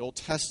Scriptures, the Old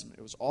Testament,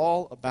 it was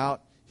all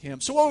about him.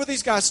 So what were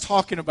these guys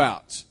talking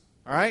about?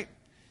 All right?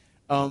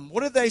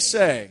 What did they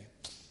say?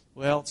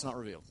 Well, it's not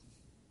revealed.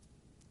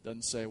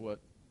 Doesn't say what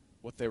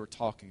they were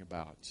talking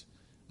about.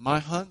 My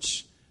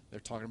hunch, they're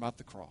talking about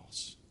the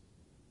cross.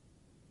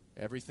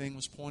 Everything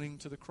was pointing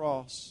to the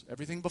cross.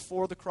 Everything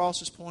before the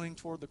cross is pointing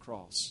toward the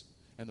cross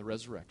and the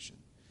resurrection.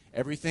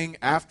 Everything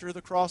after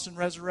the cross and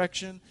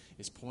resurrection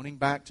is pointing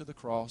back to the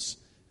cross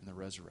and the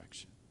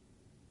resurrection.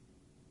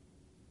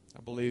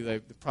 I believe they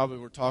probably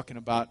were talking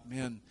about,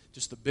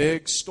 just the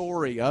big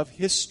story of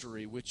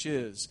history, which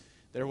is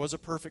there was a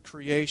perfect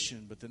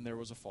creation, but then there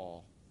was a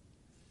fall.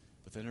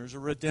 But then there's a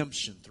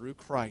redemption through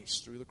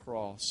Christ, through the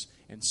cross.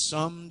 And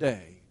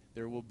someday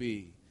there will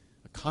be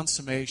a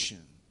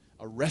consummation,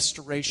 a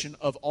restoration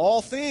of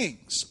all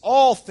things.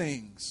 All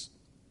things.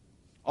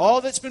 All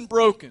that's been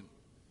broken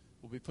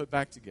will be put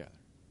back together.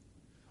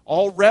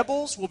 All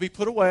rebels will be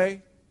put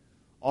away.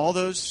 All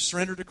those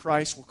surrendered to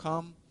Christ will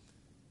come.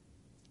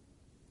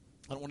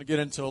 I don't want to get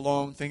into a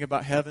long thing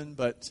about heaven,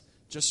 but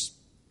just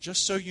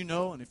so you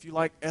know, and if you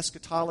like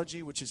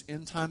eschatology, which is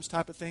end times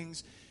type of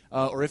things,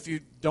 or if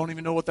you don't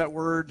even know what that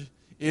word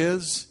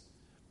is,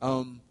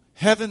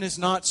 heaven is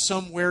not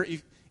somewhere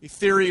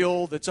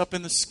ethereal that's up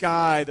in the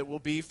sky that will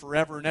be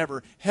forever and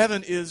ever.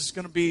 Heaven is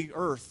going to be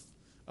earth,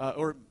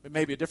 or it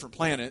may be a different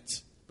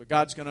planet, but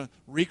God's going to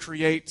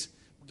recreate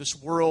this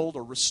world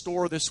or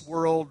restore this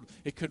world.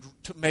 It could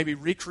maybe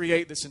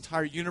recreate this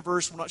entire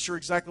universe. We're not sure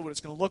exactly what it's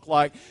going to look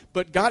like.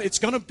 But God, it's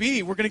going to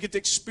be, we're going to get to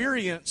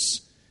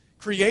experience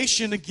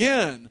creation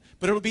again.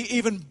 But it'll be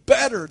even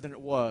better than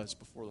it was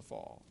before the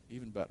fall.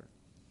 Even better.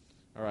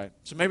 All right.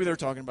 So maybe they're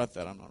talking about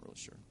that. I'm not really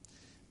sure.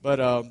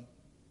 But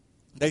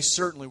they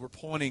certainly were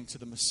pointing to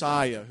the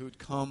Messiah who would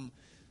come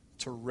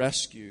to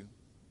rescue.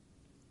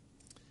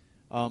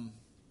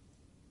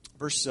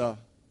 Verse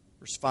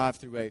 5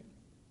 through 8.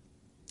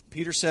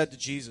 Peter said to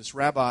Jesus,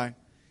 Rabbi,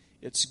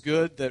 it's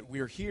good that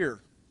we're here.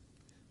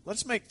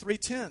 Let's make 3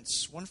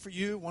 tents, one for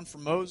you, one for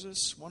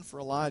Moses, one for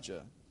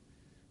Elijah.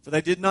 For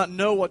they did not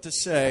know what to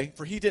say,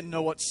 for he didn't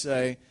know what to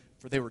say,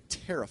 for they were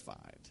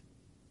terrified.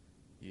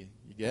 You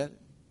get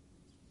it?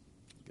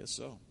 I guess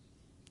so.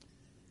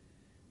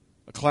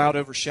 A cloud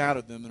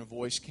overshadowed them, and a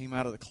voice came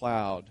out of the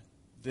cloud.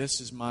 This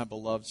is my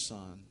beloved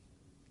Son.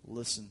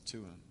 Listen to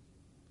him.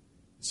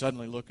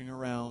 Suddenly, looking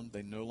around,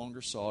 they no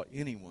longer saw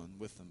anyone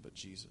with them but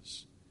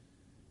Jesus.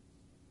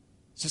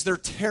 It says they're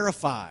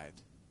terrified.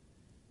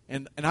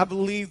 And I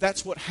believe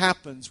that's what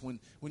happens when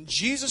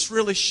Jesus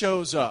really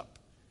shows up.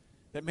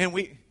 That,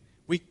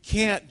 we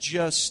can't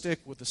just stick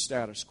with the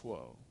status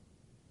quo.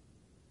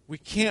 We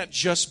can't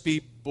just be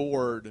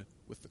bored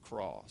with the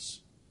cross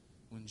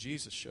when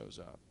Jesus shows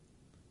up.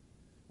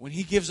 When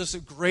he gives us a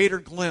greater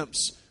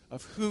glimpse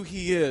of who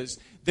he is,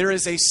 there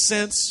is a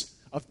sense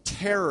of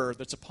terror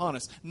that's upon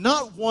us.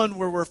 Not one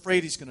where we're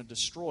afraid he's going to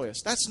destroy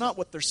us. That's not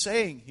what they're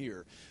saying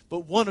here.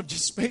 But one of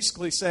just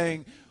basically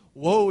saying,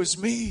 woe is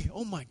me.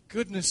 Oh my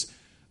goodness.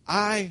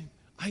 I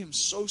am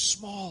so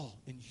small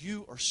and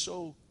you are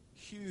so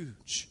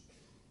huge.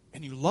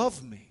 And you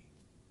love me.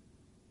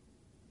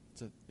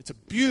 It's a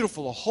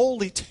beautiful, a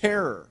holy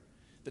terror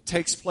that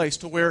takes place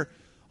to where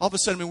all of a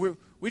sudden,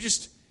 we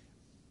just,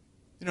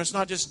 it's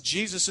not just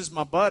Jesus is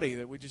my buddy,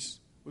 that we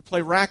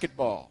play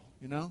racquetball,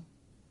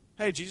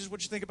 Hey, Jesus,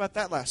 what'd you think about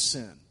that last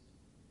sin?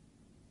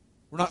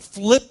 We're not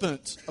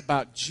flippant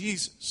about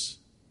Jesus.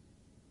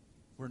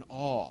 We're in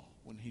awe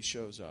when he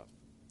shows up.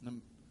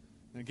 And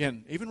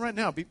again, even right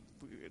now,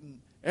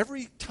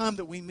 every time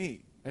that we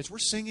meet, as we're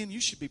singing,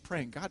 you should be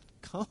praying, God,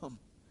 come.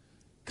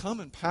 Come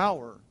in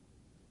power.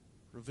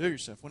 Reveal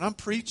yourself. When I'm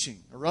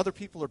preaching or other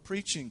people are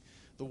preaching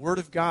the Word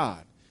of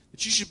God,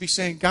 that you should be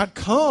saying, God,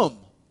 come.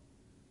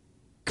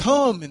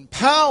 Come in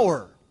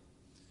power.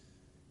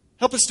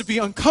 Help us to be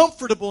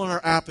uncomfortable in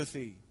our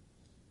apathy.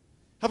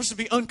 Help us to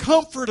be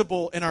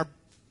uncomfortable in our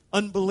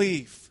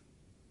unbelief.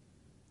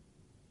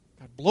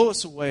 God, blow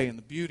us away in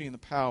the beauty and the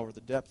power,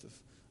 the depth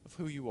of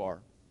who you are.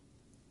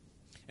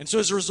 And so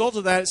as a result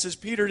of that, it says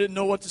Peter didn't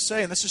know what to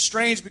say. And this is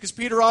strange because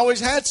Peter always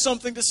had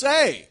something to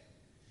say.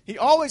 He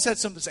always had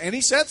something to say. And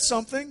he said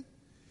something.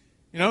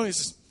 He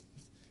says,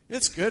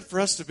 it's good for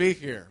us to be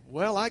here.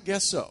 Well, I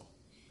guess so.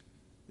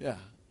 Yeah.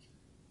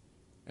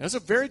 And that's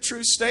a very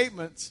true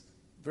statement.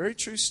 Very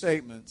true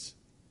statement.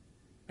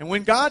 And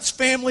when God's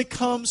family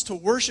comes to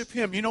worship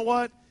Him, you know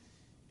what?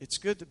 It's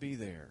good to be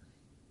there.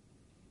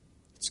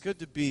 It's good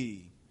to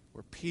be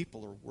where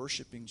people are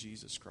worshiping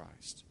Jesus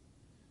Christ.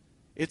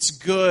 It's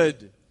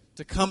good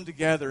to come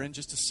together and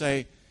just to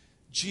say,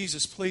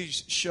 Jesus,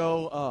 please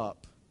show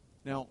up.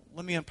 Now,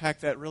 let me unpack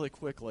that really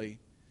quickly.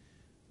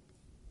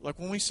 Like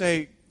when we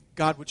say,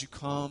 God, would you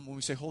come? When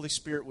we say, Holy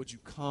Spirit, would you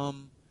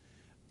come?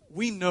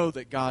 We know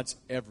that God's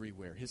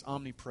everywhere, His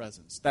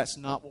omnipresence. That's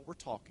not what we're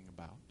talking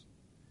about.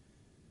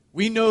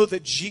 We know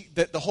that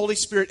that the Holy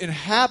Spirit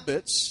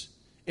inhabits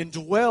and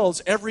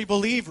dwells every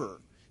believer.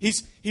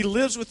 He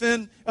lives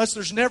within us.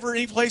 There's never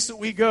any place that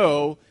we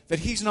go that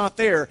He's not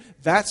there.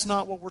 That's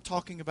not what we're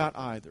talking about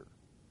either.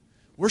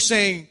 We're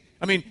saying,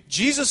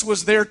 Jesus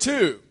was there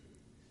too,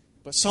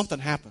 but something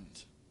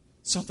happened.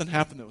 Something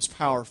happened that was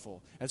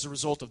powerful as a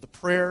result of the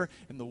prayer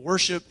and the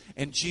worship,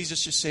 and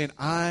Jesus just saying,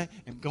 I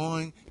am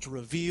going to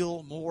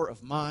reveal more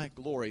of my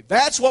glory.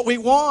 That's what we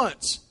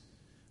want.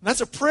 And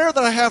that's a prayer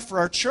that I have for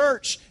our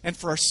church and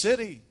for our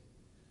city,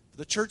 for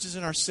the churches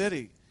in our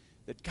city,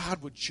 that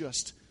God would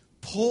just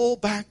pull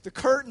back the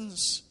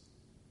curtains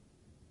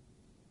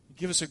and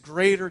give us a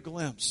greater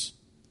glimpse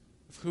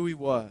of who He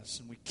was.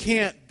 And we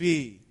can't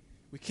be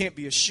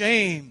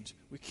ashamed.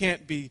 We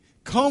can't be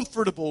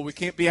comfortable. We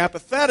can't be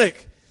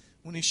apathetic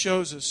when He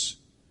shows us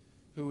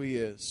who He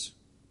is.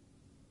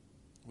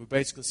 We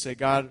basically say,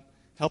 God,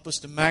 help us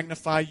to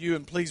magnify You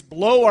and please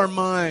blow our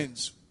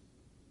minds.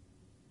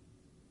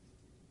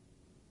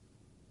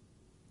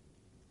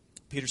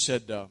 Peter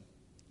said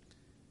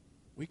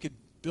we could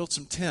build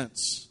some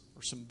tents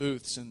or some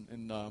booths,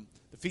 and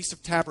the Feast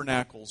of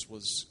Tabernacles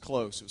was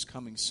close. It was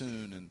coming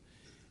soon,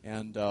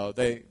 and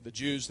the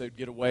Jews, they'd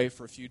get away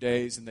for a few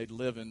days and they'd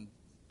live in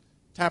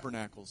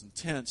tabernacles and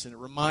tents, and it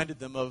reminded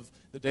them of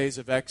the days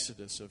of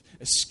Exodus, of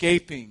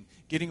escaping,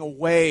 getting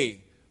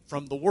away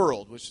from the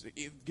world,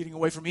 getting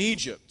away from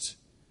Egypt,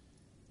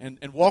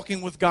 and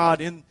walking with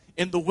God in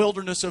the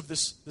wilderness of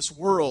this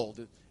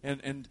world.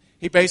 And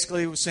he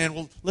basically was saying,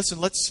 well, listen,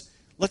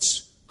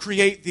 let's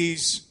create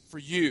these for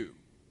you.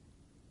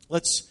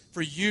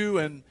 For you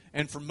and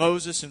for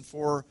Moses and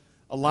for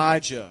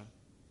Elijah.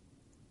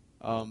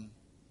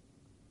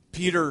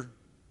 Peter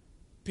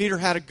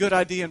had a good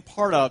idea in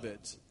part of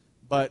it,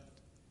 but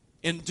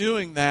in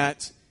doing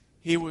that,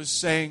 he was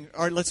saying,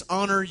 all right, let's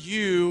honor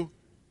you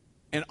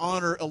and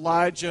honor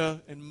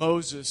Elijah and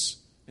Moses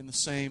in the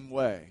same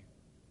way.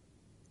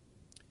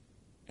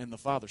 And the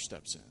Father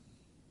steps in.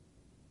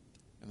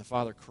 And the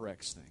Father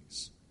corrects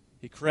things.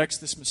 He corrects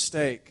this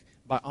mistake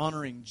by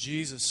honoring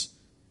Jesus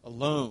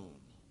alone.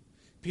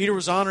 Peter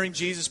was honoring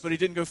Jesus, but he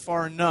didn't go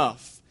far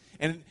enough.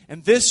 And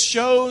this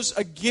shows,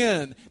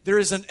 again, there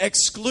is an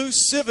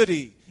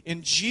exclusivity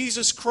in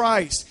Jesus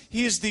Christ.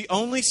 He is the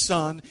only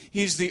Son.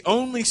 He's the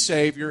only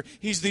Savior.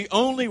 He's the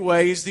only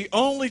way. He's the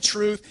only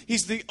truth.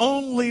 He's the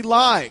only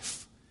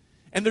life.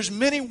 And there's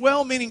many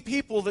well-meaning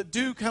people that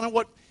do kind of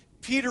what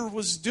Peter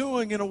was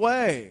doing in a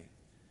way.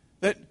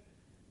 That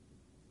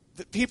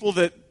people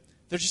that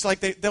they're just like,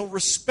 they'll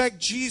respect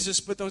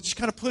Jesus, but they'll just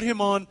kind of put Him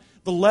on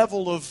the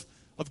level of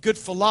good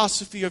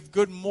philosophy, of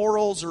good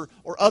morals, or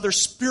other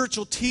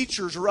spiritual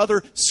teachers or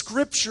other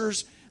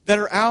scriptures that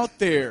are out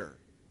there.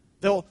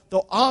 They'll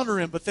honor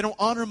Him, but they don't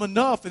honor Him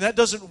enough, and that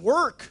doesn't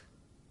work.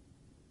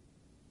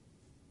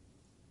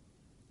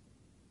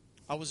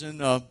 I was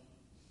in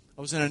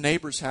a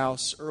neighbor's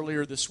house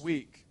earlier this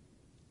week,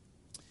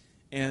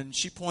 and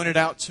she pointed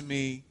out to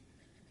me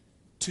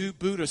 2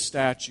 Buddha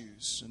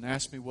statues and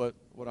asked me what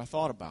I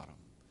thought about them.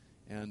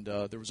 And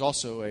there was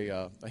also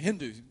a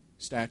Hindu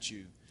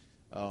statue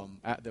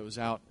that was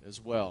out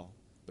as well.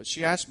 But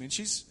she asked me, and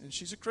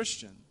she's a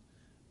Christian,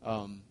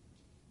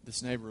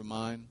 this neighbor of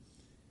mine,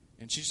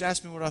 and she just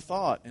asked me what I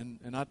thought.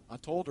 And I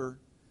told her,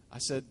 I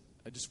said,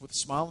 just with a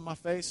smile on my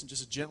face and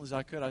just as gently as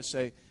I could, I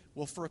say,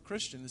 well, for a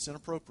Christian, it's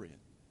inappropriate.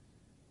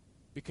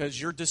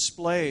 Because you're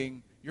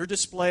displaying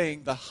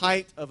the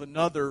height of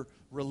another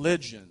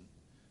religion,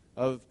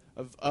 of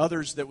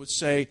others that would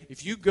say,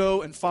 if you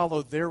go and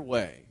follow their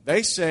way,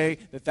 they say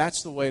that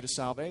that's the way to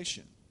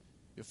salvation.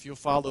 If you'll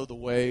follow the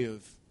way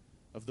of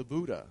the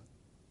Buddha,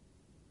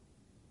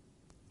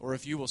 or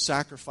if you will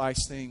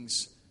sacrifice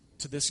things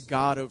to this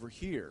God over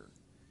here.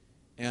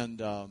 And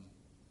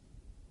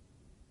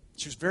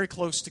she was very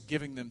close to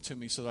giving them to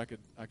me so that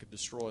I could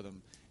destroy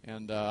them.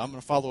 And I'm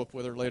going to follow up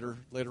with her later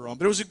on.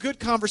 But it was a good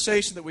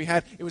conversation that we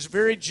had. It was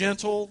very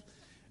gentle,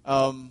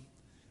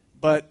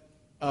 but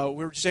we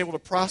were just able to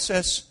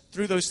process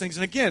through those things.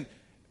 And again,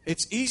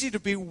 it's easy to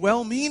be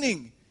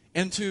well-meaning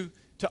and to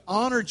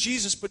honor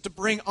Jesus, but to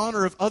bring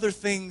honor of other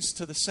things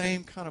to the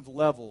same kind of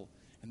level.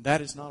 And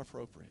that is not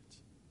appropriate.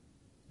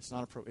 It's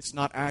not appropriate. It's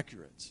not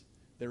accurate.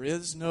 There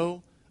is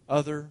no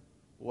other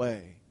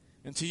way.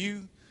 And to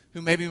you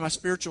who may be my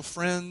spiritual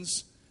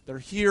friends that are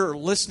here or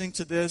listening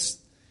to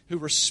this, who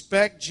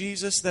respect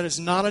Jesus, that is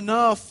not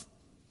enough.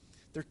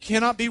 There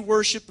cannot be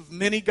worship of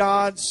many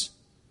gods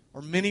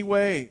or many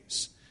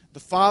ways. The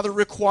Father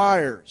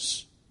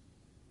requires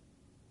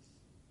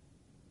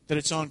that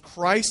it's on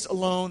Christ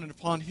alone and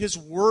upon His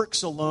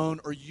works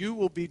alone, or you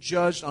will be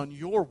judged on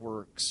your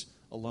works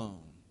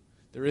alone.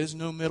 There is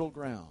no middle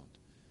ground.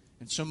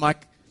 And so my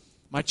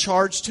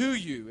charge to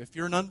you, if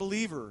you're an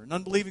unbeliever, an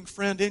unbelieving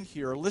friend in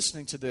here or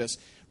listening to this,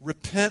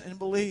 repent and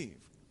believe.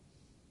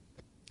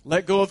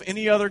 Let go of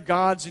any other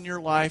gods in your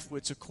life,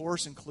 which of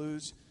course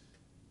includes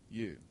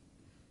you.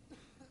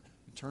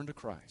 And turn to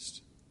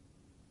Christ.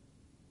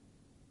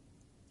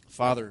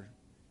 Father,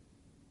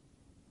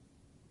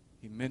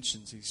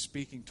 he's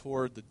speaking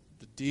toward the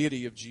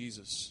deity of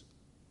Jesus.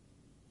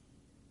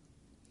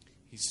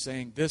 He's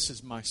saying, this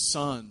is my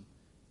son.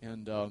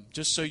 And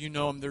just so you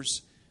know,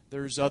 there's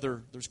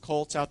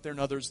cults out there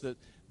and others that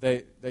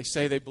they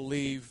say they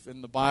believe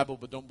in the Bible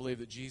but don't believe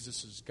that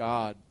Jesus is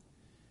God.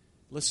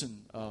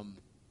 Listen,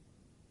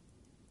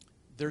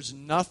 there's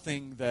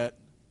nothing that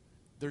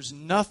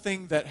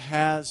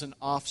has an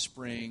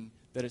offspring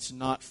that it's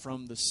not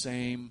from the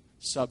same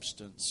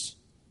substance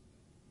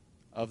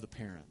of the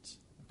parent.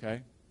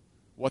 Okay?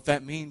 What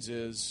that means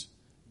is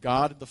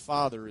God the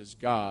Father is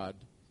God.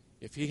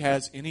 If He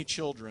has any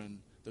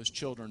children, those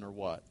children are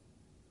what?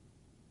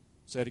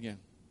 Say it again.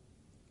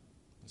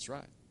 That's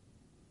right.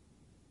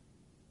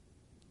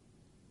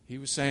 He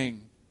was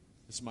saying,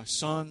 this is my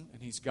son,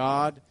 and He's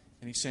God,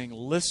 and He's saying,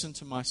 listen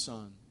to my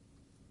son.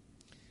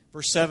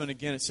 Verse 7,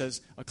 again, it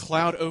says, a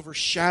cloud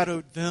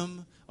overshadowed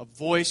them. A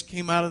voice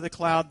came out of the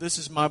cloud. This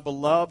is my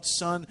beloved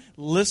son.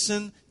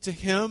 Listen to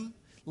Him.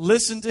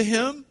 Listen to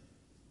Him.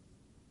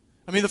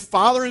 I mean, the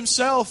Father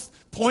Himself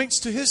points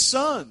to His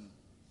Son.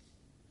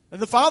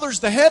 And the Father's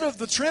the head of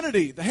the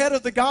Trinity, the head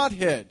of the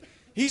Godhead.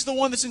 He's the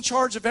one that's in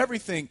charge of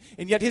everything.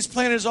 And yet His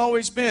plan has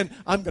always been,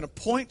 I'm going to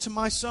point to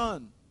my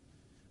Son.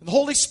 And the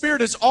Holy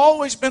Spirit has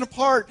always been a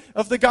part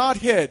of the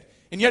Godhead.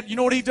 And yet, you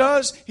know what He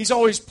does? He's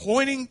always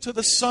pointing to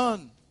the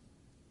Son.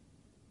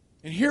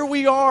 And here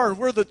we are.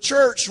 We're the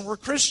church, and we're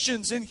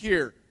Christians in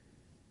here.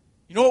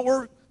 You know what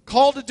we're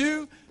called to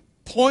do?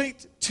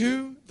 Point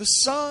to the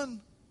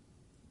Son.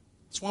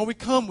 That's why we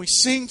come. We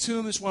sing to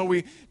Him. That's why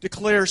we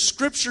declare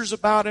scriptures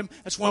about Him.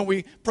 That's why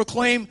we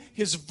proclaim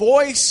His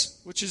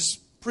voice, which is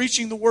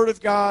preaching the Word of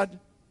God.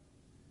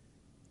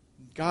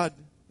 And God,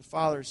 the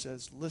Father,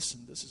 says,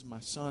 listen, this is my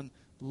Son.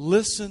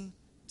 Listen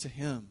to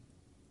Him.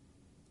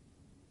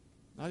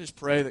 And I just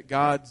pray that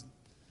God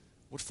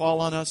would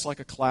fall on us like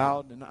a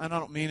cloud. And I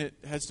don't mean it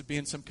has to be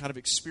in some kind of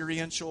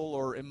experiential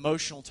or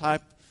emotional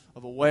type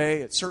of a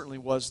way. It certainly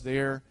was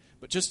there.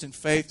 But just in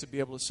faith to be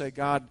able to say,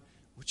 God,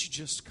 would you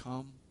just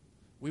come?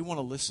 We want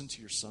to listen to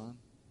your Son.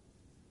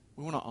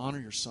 We want to honor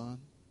your Son.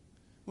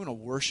 We want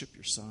to worship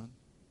your Son.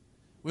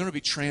 We want to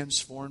be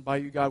transformed by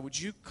you, God. Would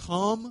you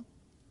come?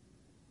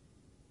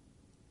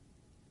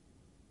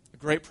 A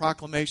great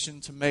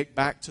proclamation to make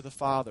back to the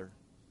Father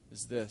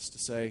is this, to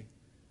say,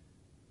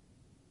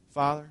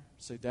 Father,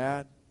 say,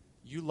 Dad,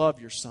 you love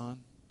your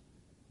Son,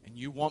 and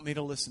you want me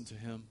to listen to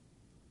Him.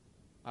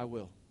 I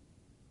will.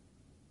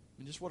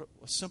 I mean, just what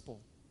a simple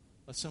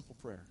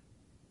prayer.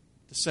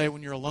 To say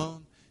when you're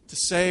alone, to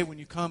say when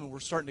you come and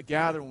we're starting to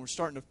gather, when we're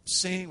starting to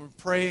sing, we're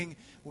praying,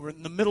 we're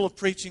in the middle of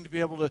preaching, to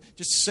be able to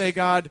just say,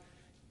 God,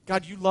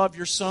 you love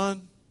your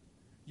Son.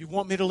 You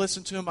want me to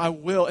listen to Him? I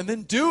will. And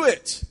then do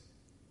it.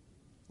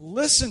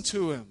 Listen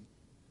to Him.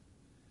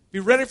 Be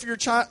ready for your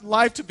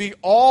life to be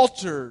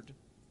altered.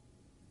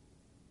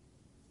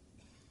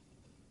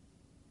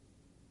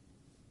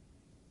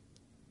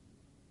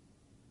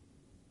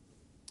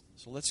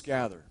 So let's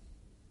gather.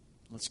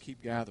 Let's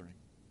keep gathering.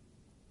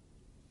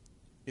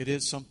 It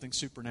is something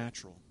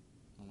supernatural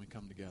when we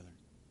come together.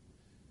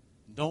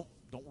 Don't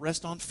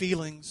rest on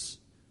feelings.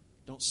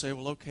 Don't say,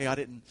 well, okay, I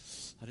didn't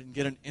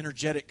get an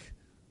energetic,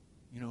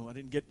 I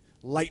didn't get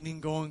lightning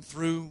going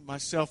through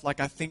myself like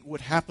I think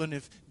would happen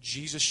if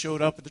Jesus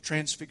showed up at the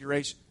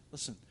Transfiguration.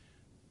 Listen,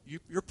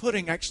 you're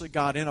putting actually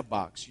God in a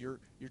box. You're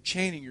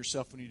chaining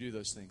yourself when you do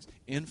those things.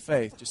 In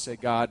faith, just say,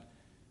 God,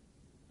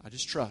 I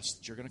just trust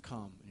that you're going to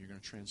come and you're going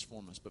to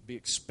transform us, but be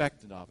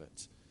expectant of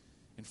it.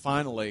 And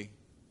finally,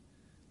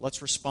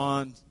 let's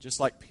respond just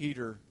like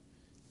Peter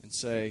and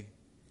say,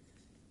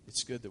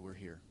 it's good that we're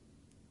here.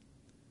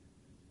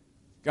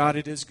 God,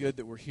 it is good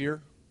that we're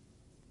here.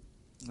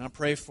 And I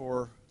pray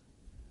for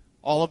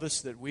all of us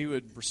that we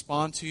would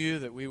respond to you,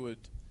 that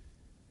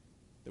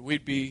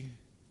we'd be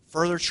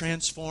further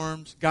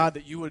transformed. God,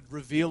 that you would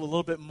reveal a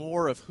little bit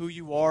more of who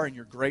you are and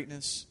your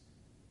greatness.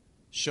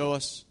 Show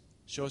us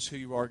who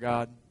you are,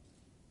 God.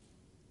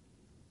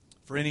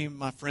 For any of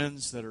my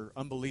friends that are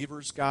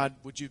unbelievers, God,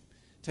 would you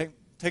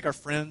take our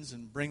friends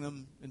and bring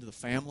them into the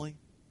family,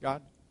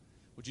 God?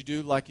 Would you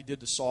do like you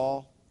did to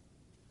Saul?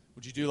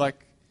 Would you do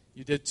like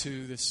you did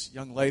to this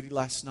young lady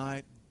last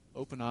night?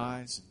 Open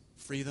eyes and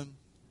free them.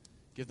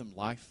 Give them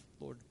life,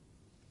 Lord.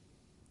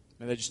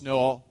 May they just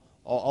know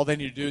all they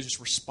need to do is just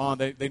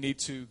respond. They need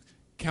to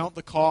count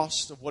the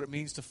cost of what it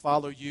means to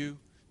follow you,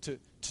 to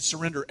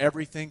surrender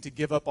everything, to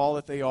give up all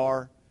that they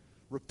are.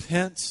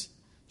 Repent,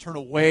 turn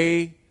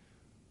away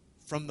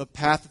from the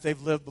path that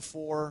they've lived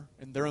before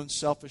and their own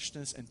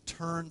selfishness, and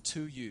turn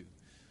to you.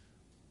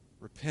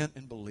 Repent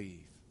and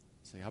believe.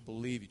 Say, I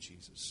believe you,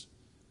 Jesus.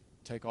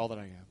 Take all that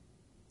I am.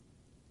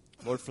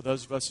 Lord, for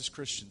those of us as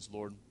Christians,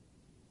 Lord,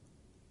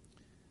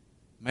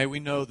 may we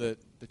know that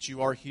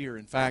you are here.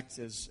 In fact,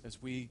 as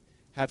we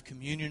have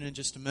communion in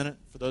just a minute,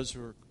 for those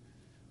who are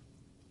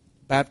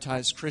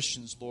baptized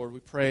Christians, Lord, we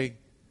pray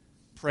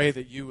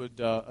that you would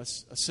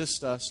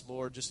assist us,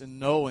 Lord, just in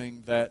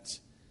knowing that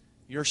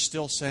you're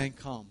still saying,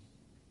 come,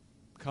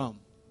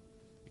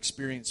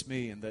 experience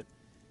me, and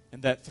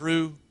that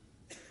through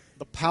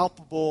the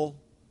palpable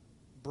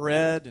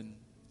bread and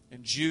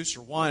juice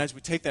or wine, as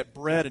we take that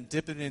bread and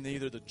dip it in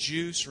either the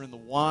juice or in the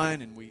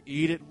wine and we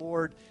eat it,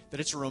 Lord, that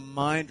it's a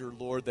reminder,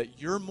 Lord,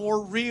 that you're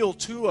more real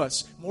to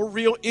us, more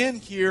real in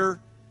here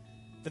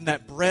than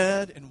that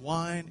bread and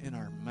wine in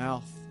our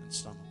mouth and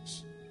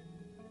stomachs.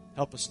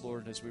 Help us,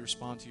 Lord, as we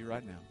respond to you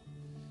right now.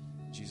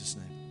 In Jesus'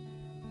 name.